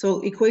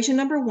 So equation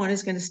number 1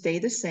 is going to stay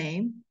the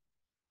same.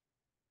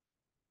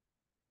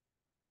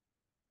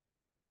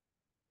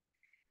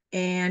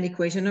 And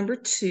equation number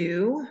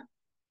 2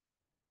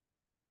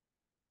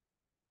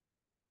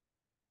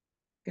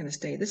 going to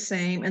stay the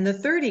same. And the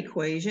third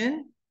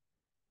equation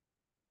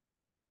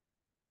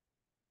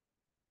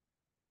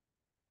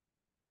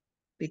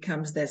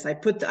becomes this. I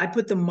put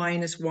the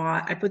minus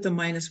y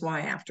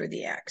after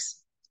the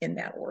x in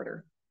that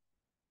order.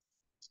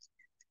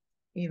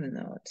 Even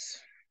though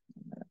it's,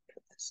 I'm going to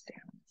put this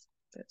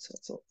down so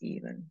it's all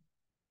even.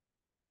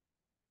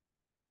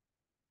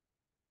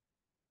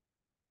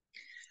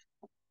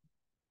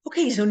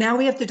 Okay, so now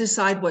we have to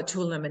decide what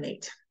to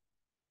eliminate.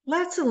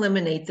 Let's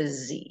eliminate the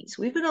z's.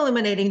 We've been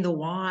eliminating the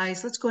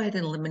y's. Let's go ahead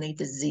and eliminate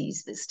the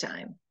z's this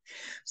time.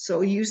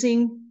 So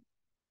using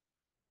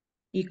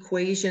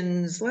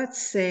equations,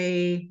 let's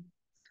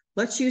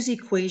use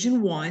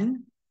equation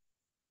 1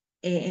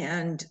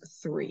 and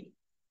 3.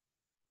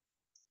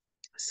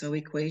 So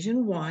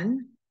equation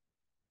 1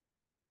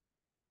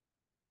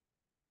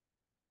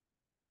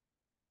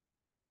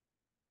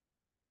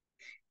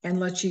 and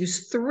let's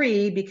use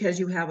 3 because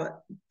you have a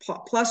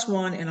plus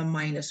 1 and a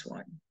minus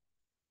 1.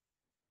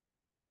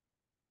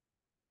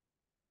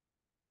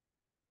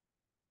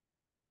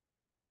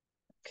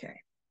 Okay.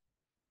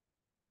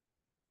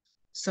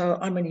 So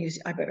I'm going to use,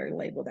 I better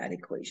label that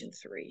equation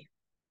 3.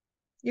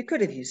 You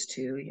could have used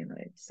 2, you know,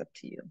 it's up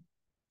to you.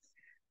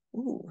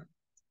 Ooh.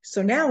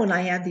 So now when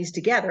I add these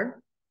together,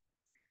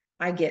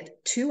 I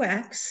get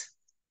 2x.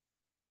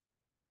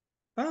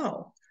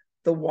 Oh,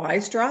 the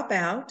y's drop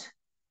out.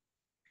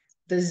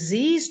 The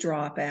z's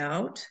drop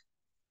out.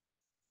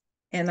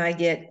 And I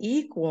get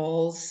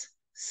equals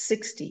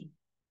 60.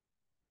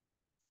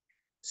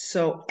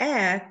 So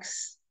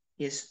X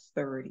is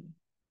 30.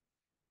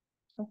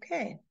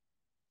 Okay.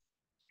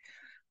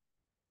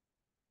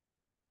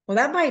 Well,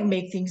 that might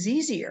make things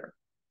easier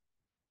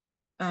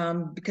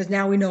because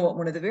now we know what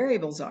one of the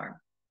variables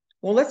are.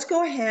 Well, let's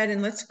go ahead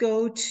and let's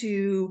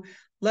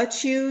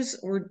use,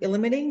 we're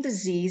eliminating the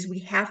z's. We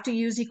have to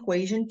use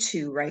equation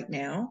 2 right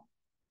now.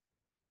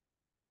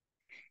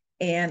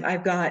 And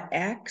I've got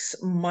x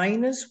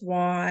minus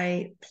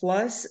y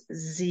plus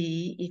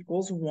z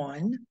equals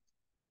 1.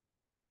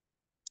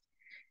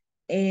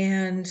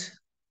 And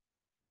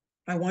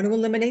I want to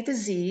eliminate the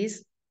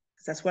z's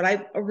because that's what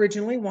I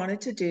originally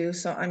wanted to do.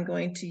 So I'm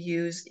going to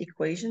use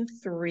equation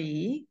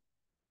 3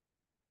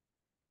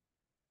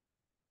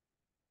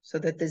 so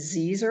that the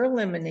z's are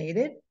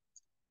eliminated.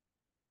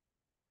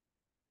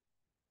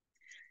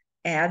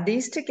 Add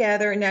these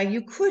together. Now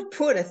you could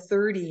put a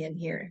 30 in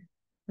here.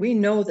 We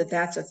know that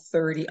that's a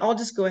 30. I'll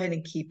just go ahead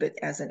and keep it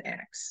as an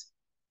x.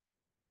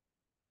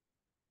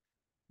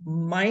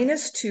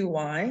 Minus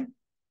 2y,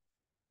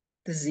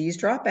 the z's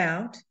drop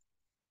out,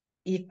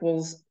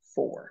 equals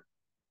 4.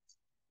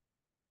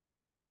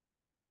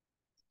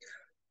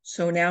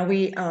 So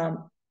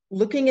now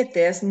looking at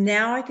this,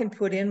 now I can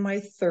put in my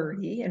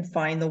 30 and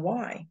find the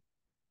y.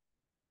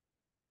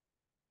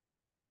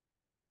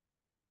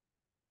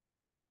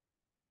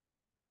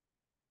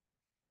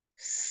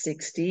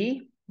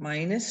 $60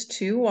 minus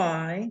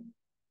 2y.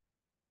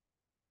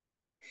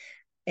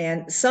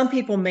 And some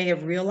people may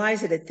have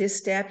realized that at this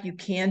step, you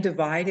can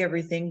divide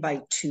everything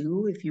by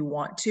 2 if you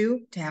want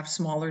to have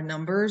smaller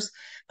numbers,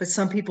 but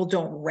some people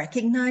don't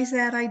recognize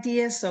that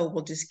idea, so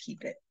we'll just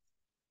keep it.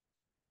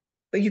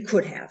 But you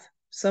could have.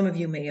 Some of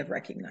you may have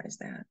recognized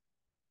that.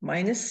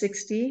 Minus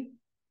 60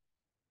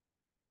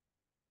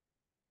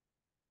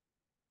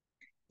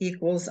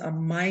 equals a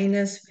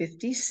minus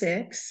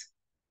 56.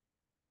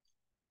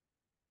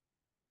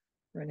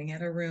 Running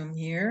out of room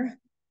here.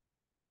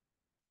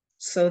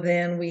 So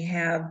then we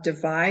have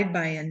divide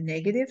by a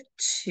negative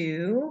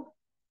 2.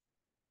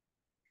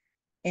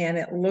 And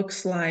it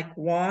looks like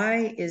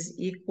y is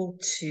equal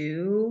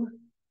to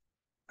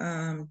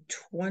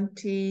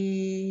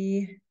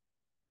 28.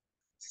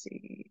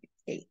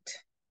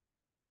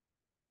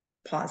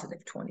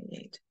 Positive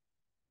 28.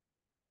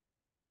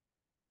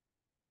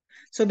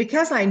 So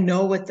because I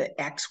know what the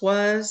x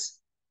was,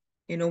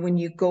 you know, when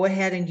you go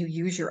ahead and you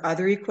use your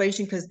other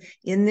equation, because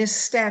in this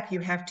step,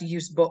 you have to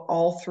use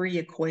all 3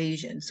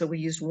 equations. So we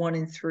used 1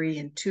 and 3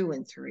 and 2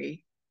 and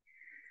 3.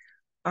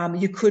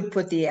 You could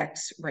put the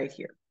x right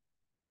here.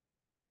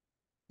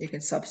 You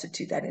can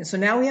substitute that in. So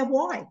now we have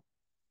y.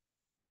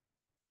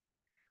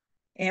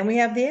 And we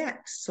have the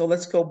x. So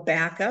let's go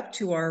back up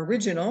to our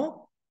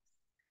original.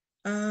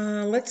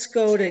 Let's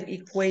go to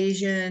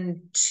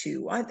equation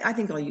 2. I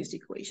think I'll use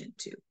equation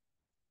 2.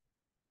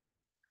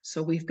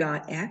 So we've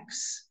got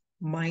x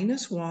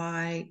minus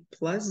y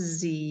plus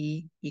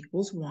z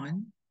equals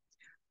 1.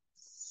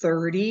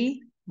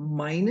 30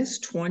 minus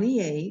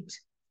 28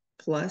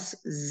 plus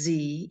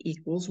z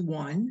equals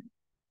 1.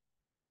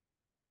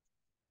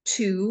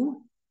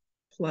 2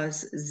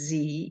 plus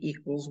z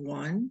equals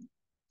 1.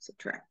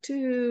 Subtract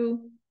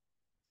 2.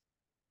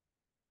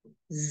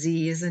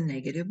 Z is a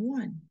negative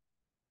 1.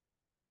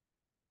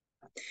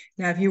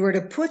 Now, if you were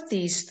to put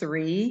these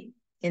 3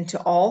 into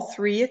all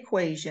 3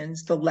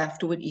 equations, the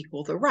left would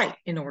equal the right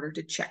in order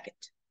to check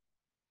it.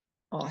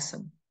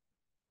 Awesome.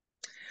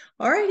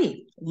 All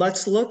righty,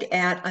 let's look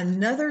at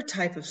another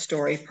type of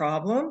story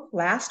problem.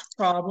 Last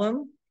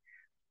problem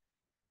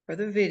for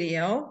the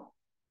video.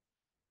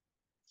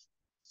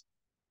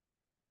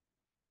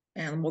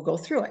 And we'll go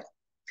through it.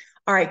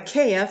 All right,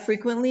 Kaya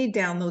frequently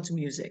downloads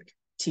music,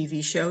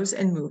 TV shows,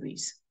 and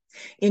movies.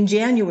 In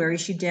January,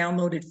 she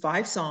downloaded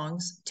 5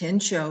 songs, 10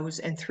 shows,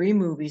 and 3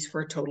 movies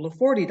for a total of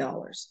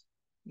 $40.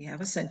 You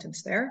have a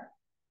sentence there.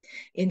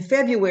 In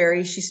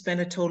February, she spent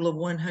a total of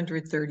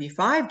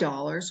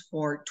 $135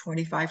 for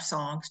 25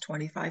 songs,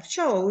 25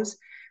 shows,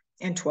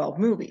 and 12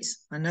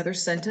 movies. Another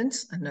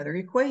sentence, another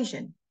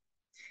equation.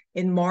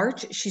 In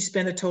March, she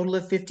spent a total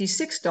of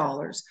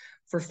 $56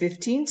 for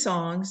 15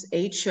 songs,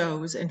 8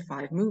 shows, and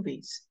 5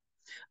 movies.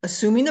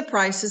 Assuming the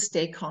prices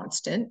stay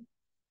constant,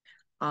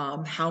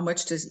 how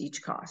much does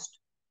each cost?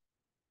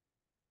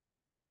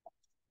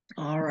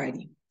 All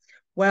righty.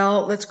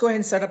 Well, let's go ahead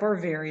and set up our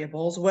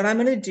variables. What I'm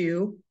going to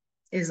do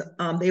is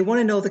they want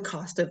to know the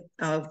cost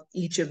of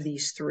each of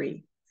these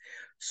 3.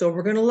 So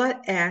we're going to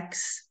let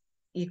x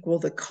equal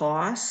the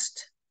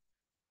cost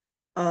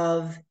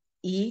of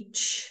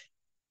each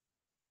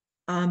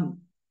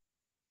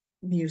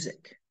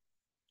music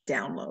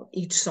download,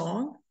 each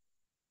song,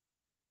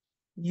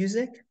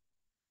 music.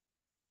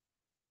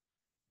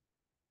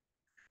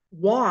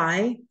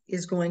 Y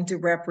is going to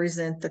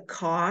represent the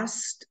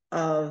cost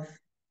of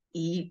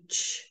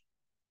each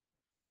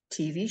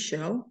TV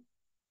show.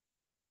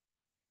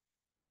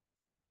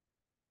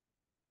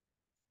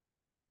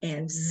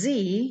 And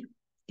Z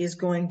is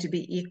going to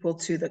be equal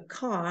to the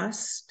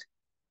cost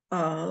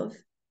of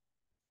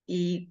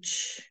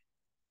each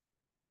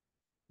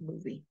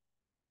movie.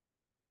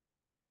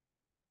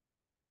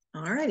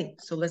 All righty,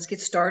 so let's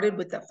get started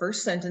with the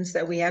first sentence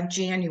that we have,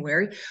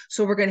 January.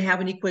 So we're going to have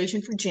an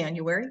equation for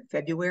January,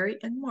 February,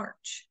 and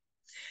March.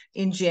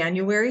 In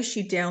January,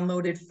 she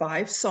downloaded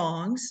 5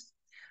 songs.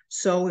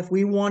 So if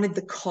we wanted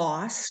the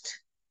cost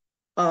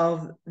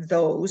of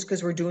those,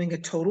 because we're doing a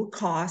total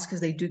cost,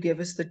 because they do give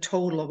us the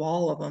total of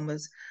all of them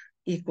is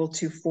equal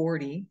to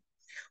 40,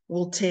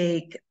 we'll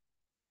take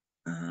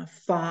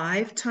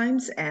 5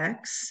 times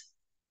X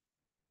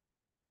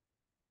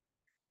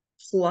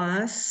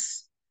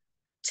plus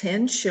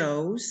 10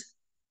 shows,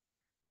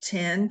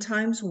 10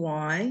 times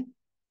Y,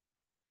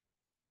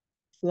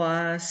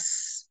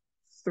 plus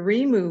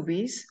 3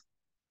 movies,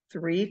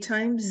 3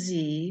 times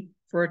Z,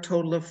 for a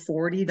total of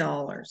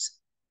 $40.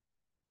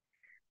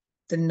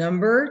 The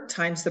number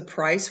times the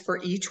price for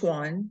each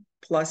one,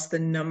 plus the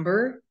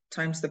number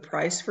times the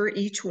price for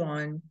each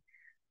one,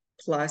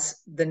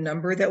 plus the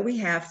number that we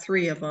have,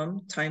 3 of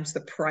them, times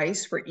the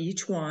price for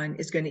each one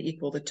is going to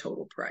equal the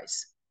total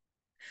price.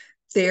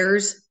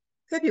 There's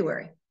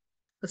February.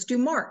 Let's do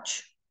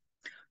March.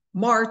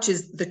 March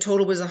is, the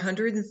total was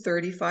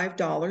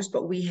 $135,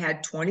 but we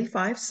had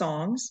 25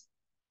 songs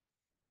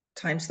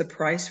times the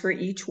price for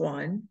each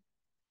one,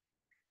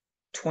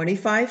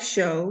 25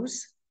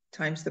 shows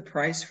times the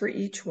price for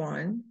each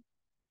one,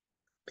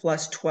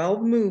 plus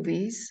 12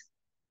 movies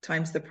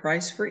times the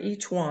price for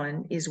each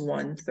one is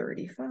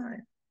 $135.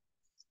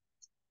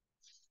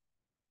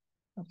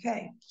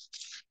 Okay.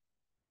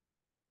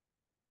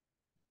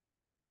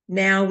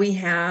 Now we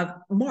have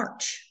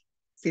March,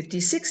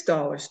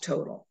 $56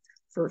 total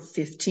for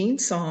 15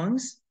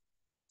 songs,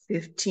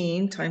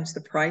 15 times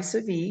the price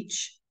of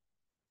each,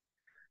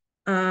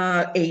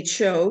 8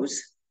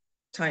 shows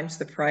times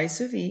the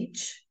price of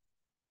each,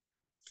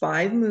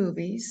 5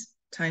 movies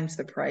times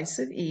the price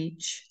of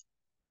each,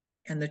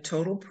 and the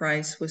total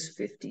price was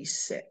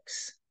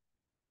 56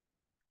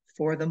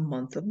 for the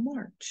month of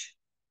March.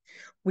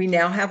 We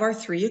now have our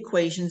 3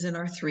 equations and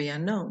our 3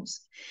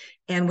 unknowns.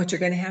 And what you're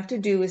going to have to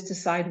do is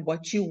decide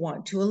what you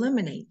want to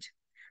eliminate.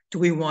 Do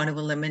we want to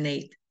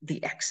eliminate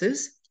the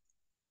X's,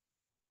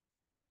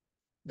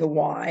 the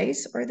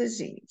Y's, or the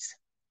Z's?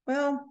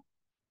 Well,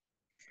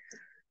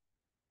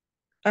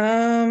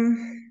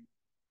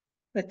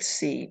 let's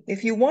see.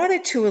 If you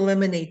wanted to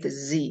eliminate the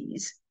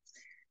Z's,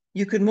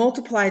 you could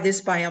multiply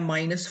this by a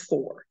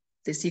 -4,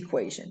 this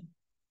equation,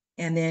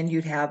 and then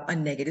you'd have a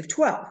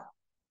 -12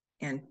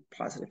 and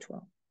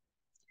 +12.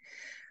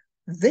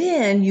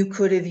 Then you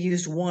could have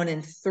used 1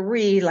 and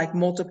 3, like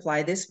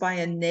multiply this by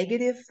a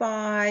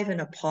 -5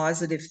 and a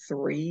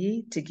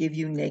 +3 to give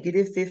you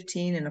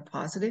 -15 and a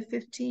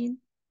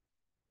 +15.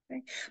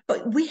 Okay?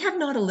 But we have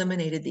not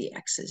eliminated the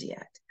X's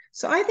yet.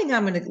 So I think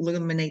I'm going to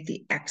eliminate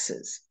the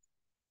X's.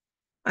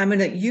 I'm going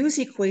to use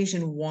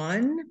equation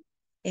 1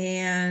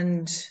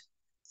 and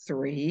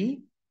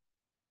 3,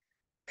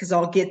 because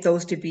I'll get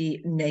those to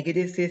be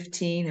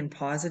 -15 and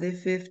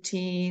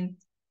 +15,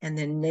 and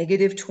then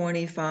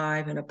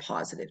 -25 and a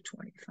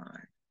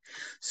 +25.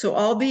 So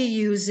I'll be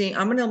using,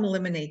 I'm going to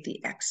eliminate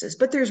the X's,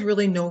 but there's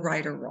really no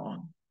right or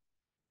wrong.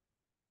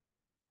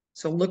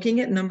 So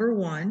looking at number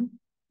 1,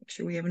 make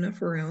sure we have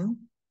enough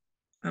room.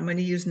 I'm going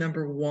to use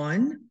number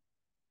 1.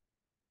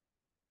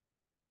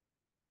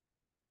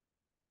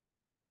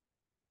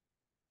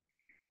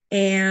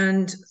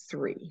 And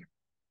 3.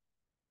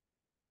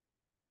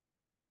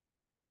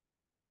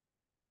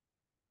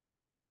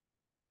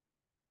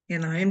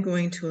 And I am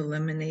going to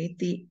eliminate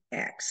the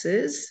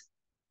X's.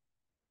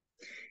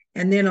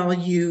 And then I'll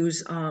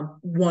use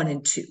 1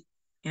 and 2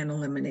 and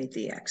eliminate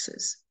the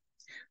X's.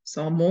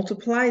 So I'll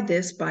multiply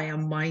this by a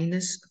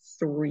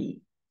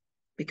 -3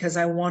 because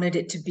I wanted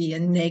it to be a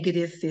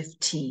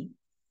 -15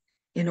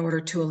 in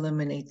order to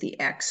eliminate the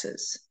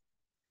X's.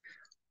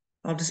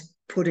 I'll just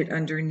put it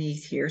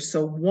underneath here.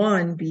 So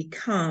 1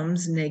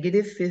 becomes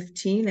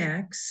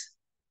 -15x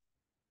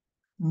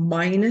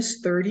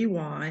minus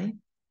 30y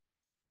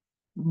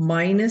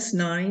minus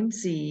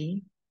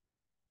 9z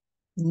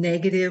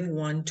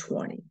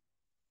 -120,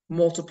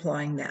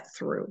 multiplying that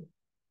through.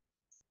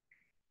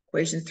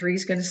 Equation 3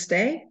 is going to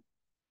stay.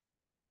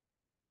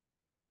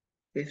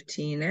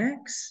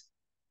 15x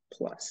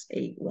plus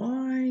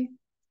 8y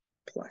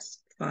plus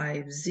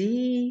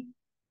 5z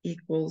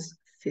equals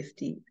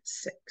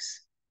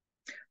 56.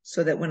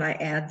 So that when I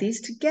add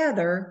these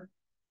together,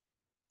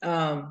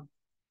 the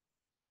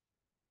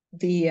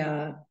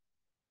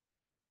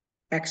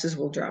x's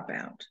will drop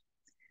out.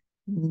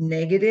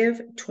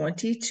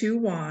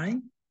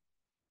 -22y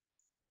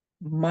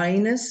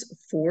minus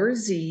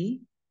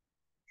 4z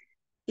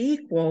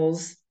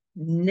equals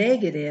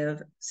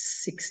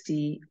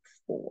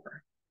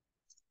 -64.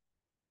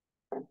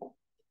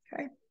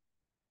 Okay.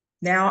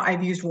 Now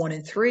I've used 1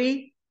 and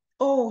 3.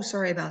 Oh,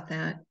 sorry about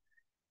that.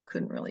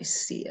 Couldn't really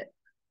see it.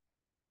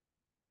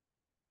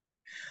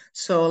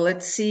 So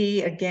let's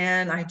see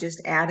again. I just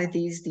added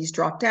these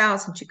dropped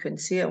out since you couldn't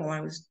see it while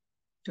I was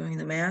doing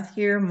the math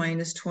here.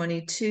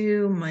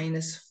 -22,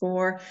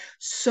 -4.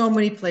 So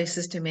many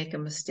places to make a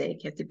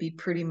mistake. You have to be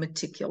pretty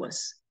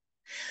meticulous.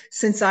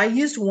 Since I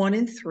used 1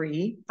 and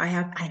 3, I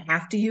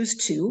have to use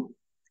 2.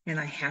 and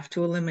I have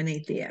to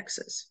eliminate the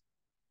x's.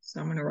 So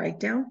I'm going to write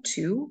down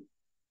 2.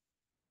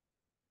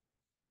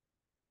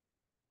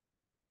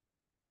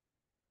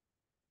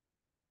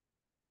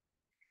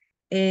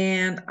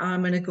 And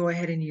I'm going to go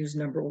ahead and use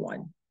number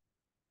 1.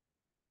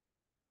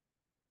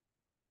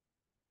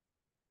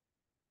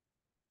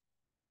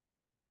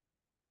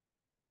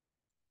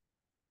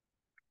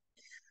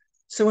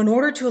 So in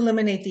order to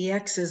eliminate the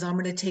x's, I'm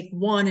going to take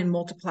 1 and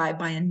multiply it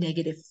by a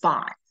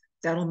 -5.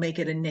 That'll make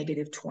it a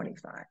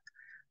 -25.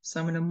 So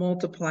I'm going to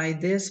multiply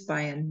this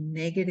by a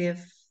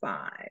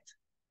 -5.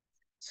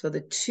 So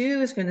the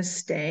 2 is going to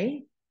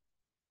stay.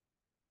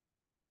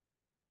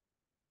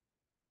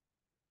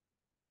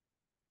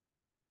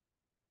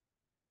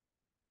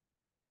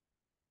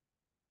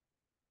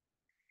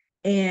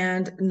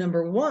 And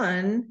number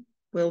 1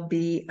 will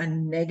be a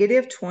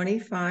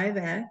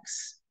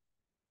 -25x,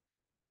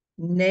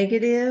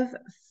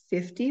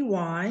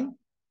 -50y,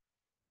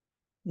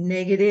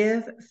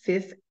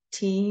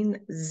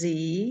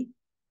 -15z,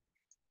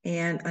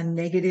 and a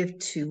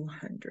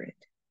 -200.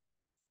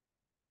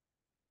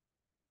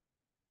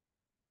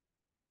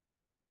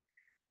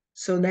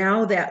 So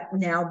now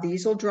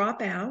these will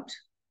drop out,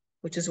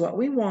 which is what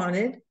we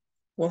wanted.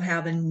 We'll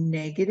have a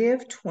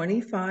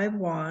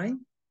 -25y,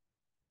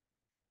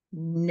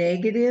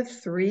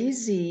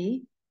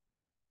 -3z,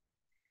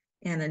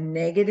 and a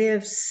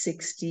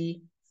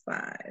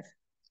 -65.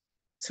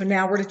 So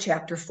now we're to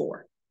chapter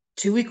 4.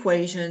 2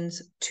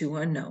 equations, 2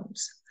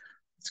 unknowns.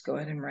 Let's go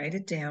ahead and write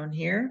it down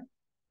here.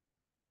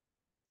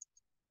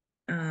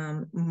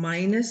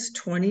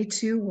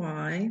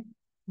 -22y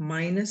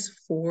minus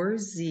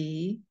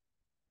 4z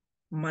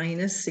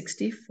minus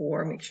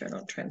 64. Make sure I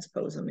don't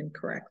transpose them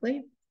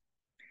incorrectly.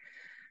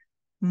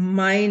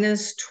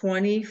 Minus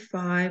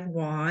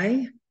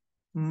 25y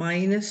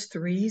minus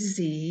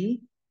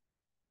 3z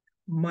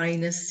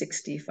minus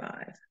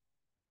 65.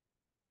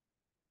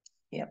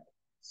 Yep,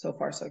 so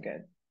far so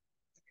good.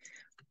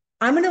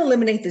 I'm going to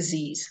eliminate the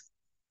z's.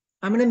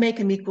 I'm going to make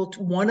them equal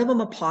to one of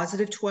them a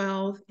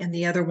 +12 and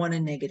the other one a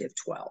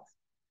 -12.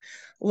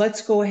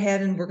 Let's go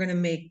ahead and we're going to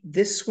make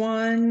this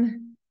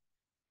one,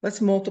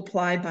 let's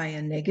multiply by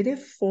a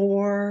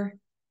 -4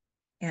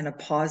 and a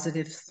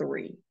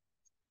 +3.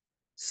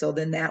 So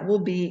then that will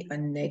be a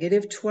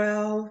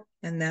 -12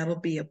 and that'll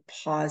be a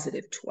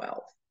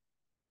 +12.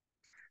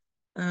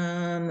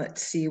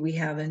 Let's see, we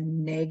have a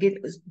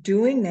negative,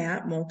 doing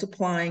that,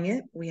 multiplying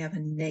it, we have a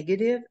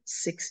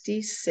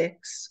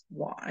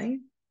 -66y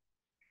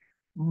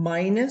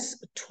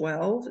minus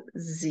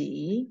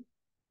 12z,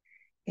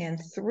 and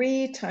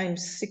 3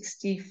 times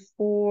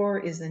 64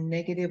 is a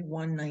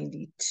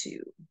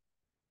 -192.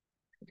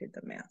 I did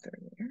the math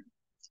earlier.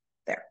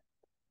 There.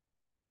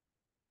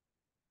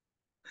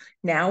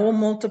 Now we'll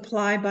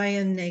multiply by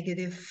a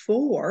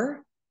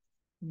 -4.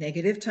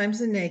 Negative times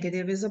a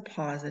negative is a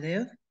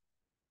positive.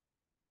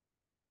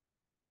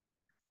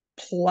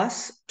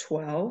 Plus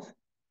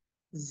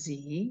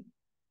 12z.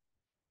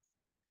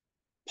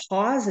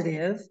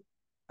 Positive,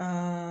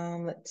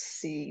 let's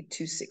see,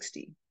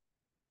 260.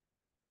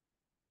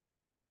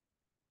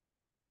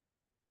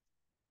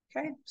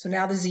 Okay, so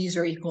now the z's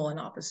are equal and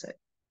opposite.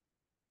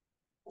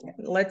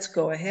 Let's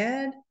go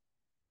ahead.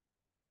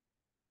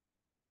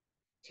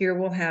 Here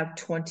we'll have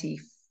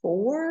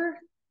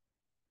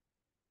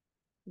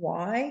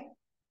 24y.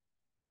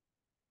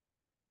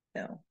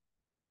 No,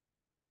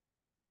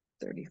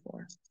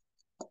 34.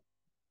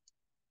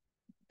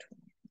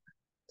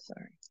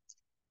 Sorry.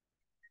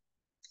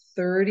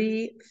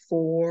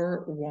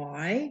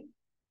 34y.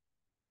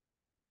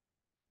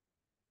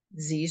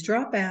 Z's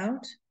drop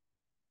out,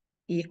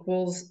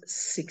 equals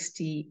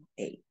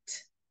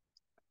 68.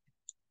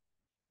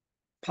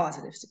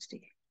 Positive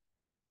 68.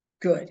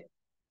 Good.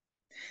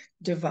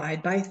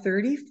 Divide by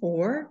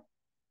 34.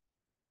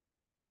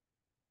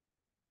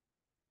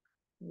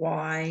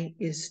 Y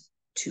is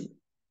 2.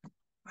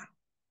 Wow.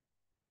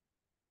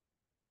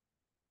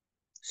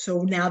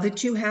 So now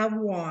that you have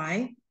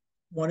y,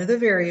 one of the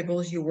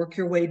variables, you work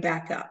your way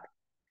back up.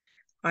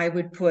 I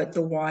would put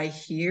the y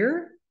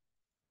here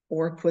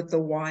or put the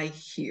y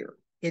here.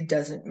 It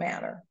doesn't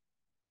matter.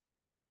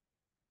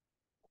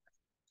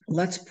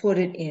 Let's put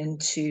it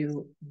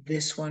into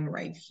this one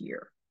right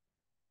here.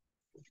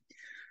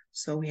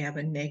 So we have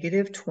a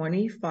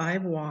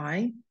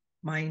 -25y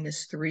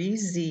minus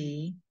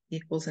 3z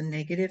equals a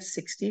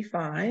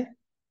 -65.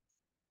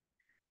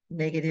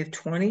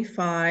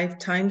 -25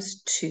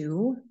 times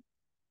 2.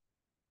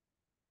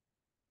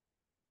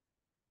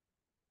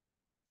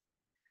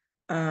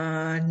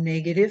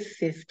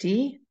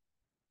 -50.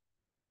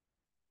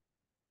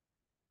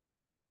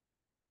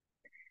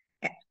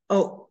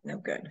 Oh, no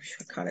good.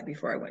 Should have caught it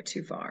before I went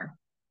too far.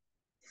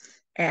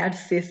 Add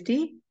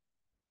 50.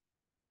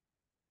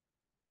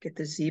 Get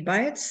the z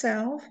by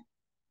itself.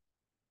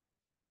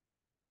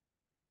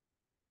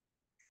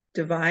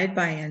 Divide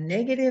by a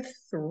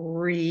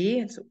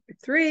 -3. It's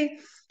 3.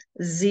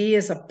 Z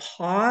is a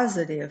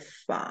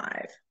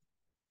 +5.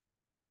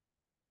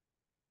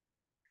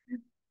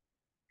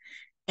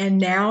 And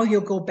now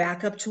you'll go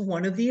back up to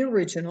one of the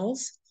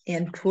originals.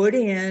 and put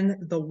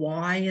in the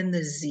y and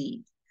the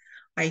z.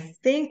 I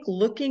think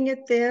looking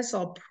at this,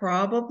 I'll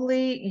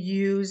probably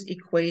use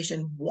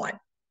equation 1.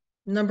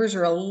 Numbers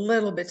are a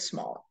little bit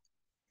smaller.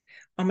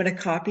 I'm going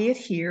to copy it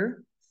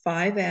here,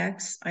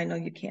 5x. I know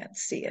you can't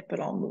see it, but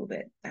I'll move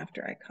it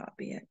after I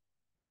copy it.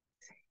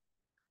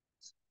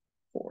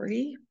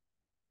 40.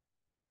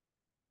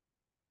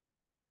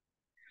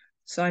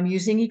 So I'm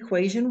using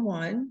equation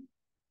 1,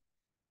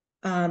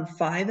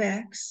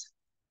 5x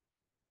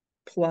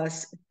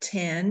plus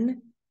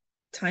 10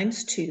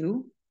 times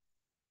 2,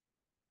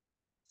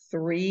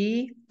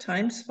 3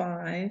 times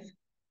 5,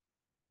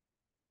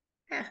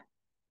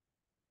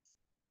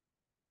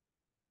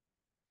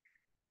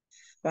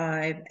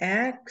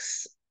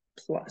 5x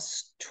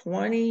plus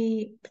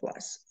 20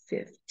 plus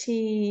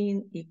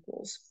 15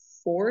 equals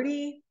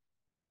 40.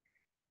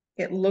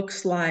 It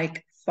looks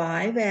like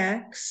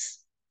 5x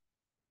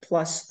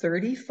plus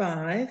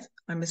 35.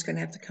 I'm just going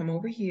to have to come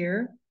over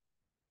here.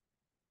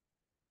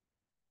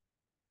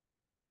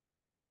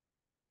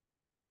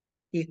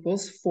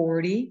 Equals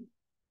 40.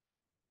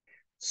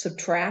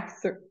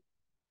 Subtract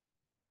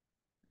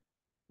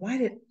why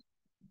did,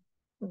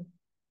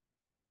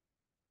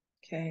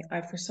 okay,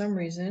 for some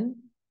reason,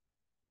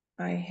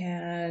 I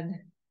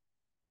had,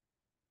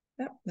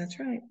 oh, that's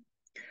right.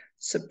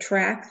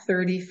 Subtract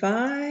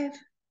 35.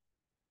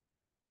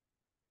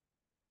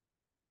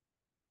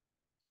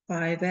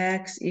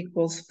 5x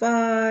equals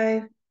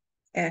 5.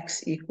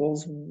 X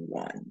equals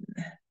 1.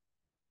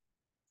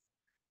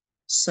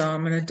 So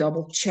I'm going to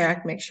double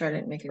check, make sure I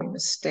didn't make any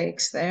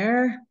mistakes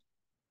there.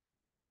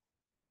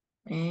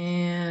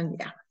 And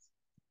yeah.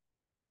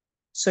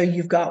 So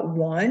you've got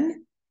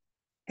 1.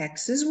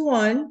 X is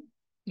 1.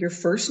 Your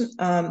first,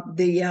 $1,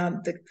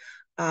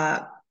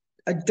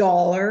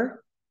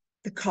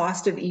 the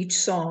cost of each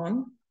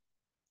song.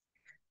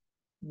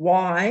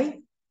 Y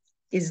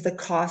is the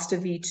cost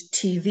of each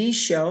TV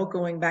show,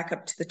 going back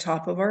up to the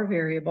top of our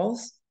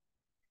variables.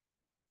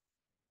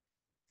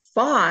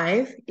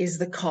 5 is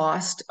the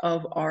cost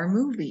of our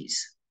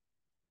movies.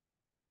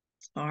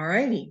 All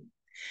righty.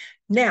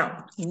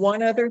 Now,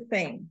 one other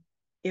thing.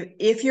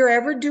 If you're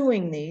ever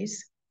doing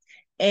these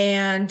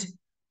and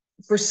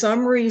for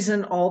some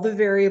reason all the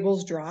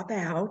variables drop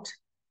out,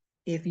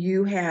 if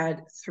you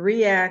had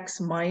 3x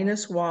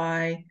minus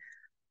y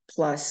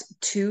plus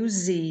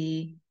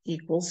 2z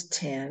equals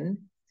 10,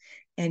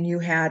 and you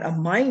had a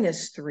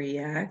minus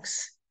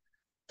 3x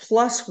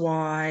plus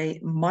y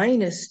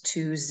minus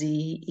 2z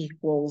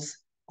equals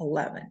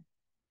 11.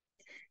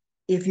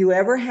 If you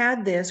ever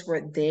had this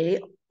where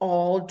they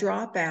all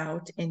drop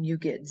out and you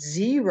get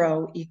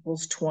 0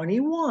 equals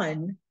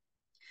 21,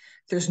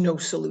 there's no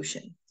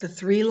solution. The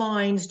 3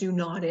 lines do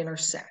not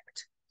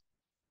intersect.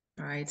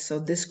 All right, so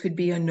this could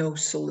be a no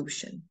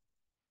solution.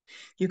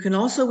 You can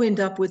also end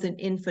up with an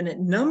infinite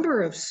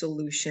number of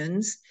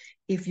solutions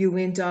if you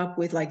end up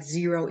with like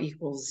 0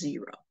 equals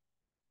 0.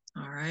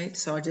 All right,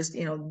 so I just,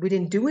 we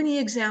didn't do any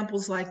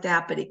examples like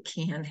that, but it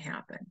can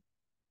happen.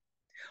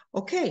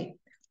 Okay,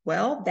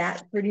 well,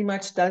 that pretty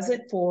much does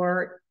it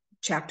for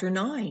chapter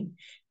 9.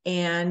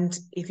 And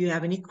if you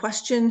have any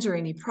questions or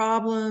any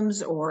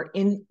problems or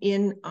inputting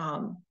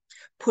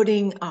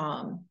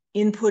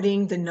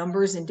the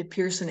numbers into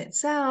Pearson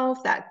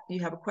itself, that you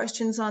have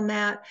questions on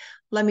that,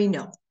 let me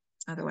know.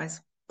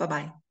 Otherwise,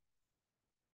 bye-bye.